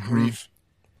 Good grief.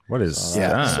 What is so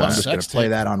I'm just going to play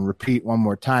that on repeat one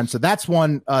more time. So that's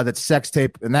one that's sex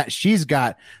tape, and that she's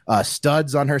got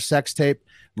studs on her sex tape.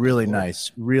 Really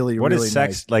nice. Really, what really is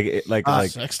sex nice. like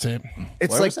sex tape?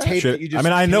 It's like tape that you just.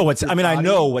 I know what sex tape. I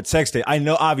know what sex tape.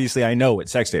 Obviously.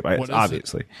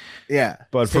 Yeah,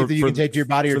 but tape that you can tape to your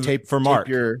body or tape for Mark.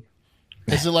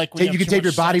 Is it like you can tape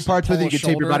your body parts with it? You can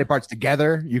tape your body parts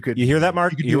together. You hear that,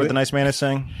 Mark? You hear what the nice man is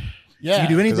saying? Yeah, you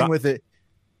can do anything with it.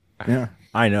 Yeah,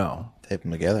 I know. Tape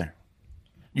them together.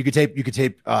 You could tape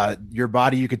your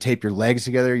body. You could tape your legs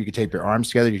together. You could tape your arms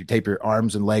together. You could tape your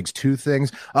arms and legs to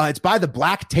things. It's by the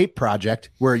Black Tape Project,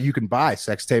 where you can buy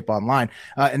sex tape online.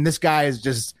 And this guy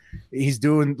is he's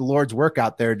doing the Lord's work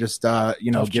out there, just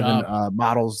giving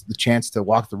models the chance to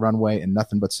walk the runway in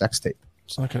nothing but sex tape.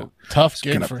 It's like a tough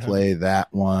gig for him. Play that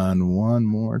one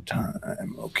more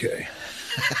time. Okay.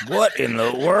 What in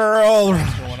the world?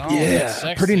 What's going on?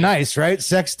 Yeah, pretty nice, right?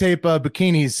 Sex tape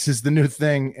bikinis is the new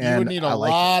thing. And you would need a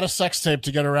lot of sex tape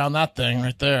to get around that thing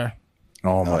right there.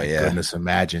 Oh my goodness!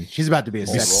 Imagine she's about to be a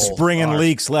springing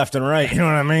leaks left and right. You know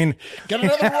what I mean? Get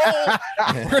another roll.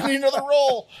 We're gonna need another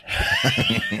roll.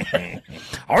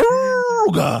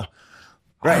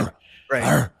 Right.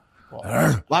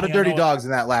 A lot of dirty dogs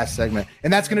in that last segment,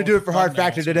 and that's going to do it for Hard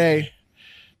Factor today.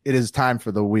 It is time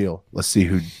for the wheel. Let's see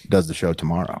who does the show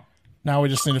tomorrow. Now we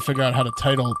just need to figure out how to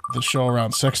title the show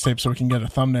around sex tape so we can get a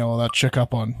thumbnail of that chick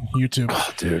up on YouTube.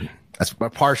 Oh, dude. That's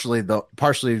partially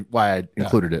why I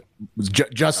included it. Was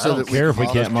just so that we care if we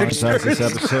can't monetize this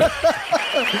episode.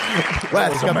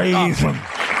 That's amazing.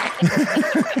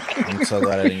 I'm so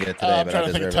glad I didn't get it today. I'm trying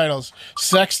to think of titles.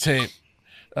 Sex tape.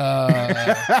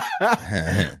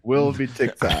 Will be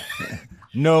TikTok.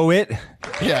 Know it.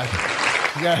 Yeah.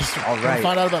 You guys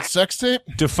find out about sex tape?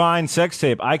 Define sex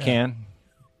tape. I can.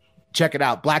 Check it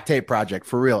out. Black Tape Project.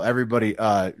 For real. Everybody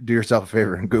do yourself a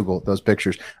favor and Google those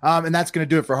pictures. And that's going to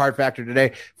do it for Hard Factor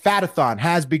today. Fatathon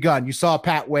has begun. You saw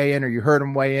Pat weigh in or you heard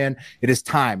him weigh in. It is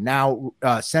time. Now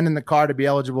send in the card to be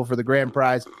eligible for the grand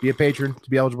prize. Be a patron to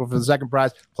be eligible for the second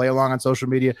prize. Play along on social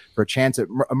media for a chance at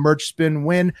a merch spin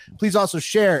win. Please also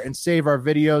share and save our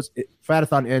videos.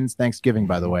 Fatathon ends Thanksgiving,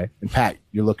 by the way. And Pat,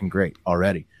 you're looking great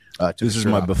already. This is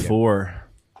my before.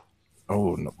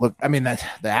 Oh, no. Look, I mean, the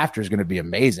after is going to be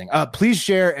amazing. Please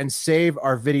share and save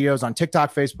our videos on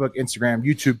TikTok, Facebook, Instagram,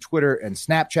 YouTube, Twitter, and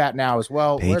Snapchat now as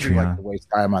well. Patreon. Wherever you like to waste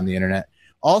time on the internet.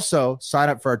 Also, sign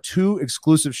up for our 2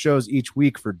 exclusive shows each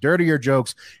week for Dirtier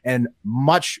Jokes and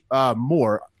much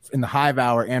more in the Hive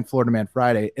Hour and Florida Man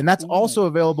Friday. And that's also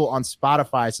available on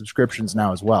Spotify subscriptions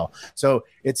now as well. So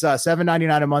it's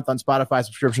 $7.99 a month on Spotify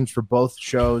subscriptions for both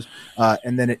shows.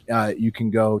 And then you can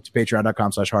go to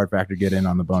patreon.com/hardfactor, get in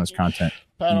on the bonus content.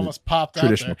 Pat almost popped out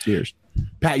traditional tiers.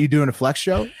 Pat, you doing a flex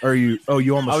show? Or you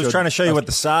almost I was trying to show you what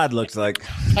the side looked like.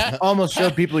 Almost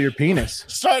showed people your penis.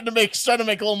 Starting to make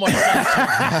a little more sense.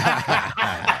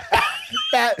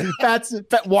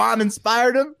 Pat Juan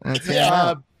inspired him. Let's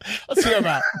hear him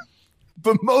out.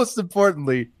 But most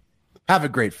importantly, have a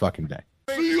great fucking day.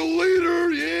 See you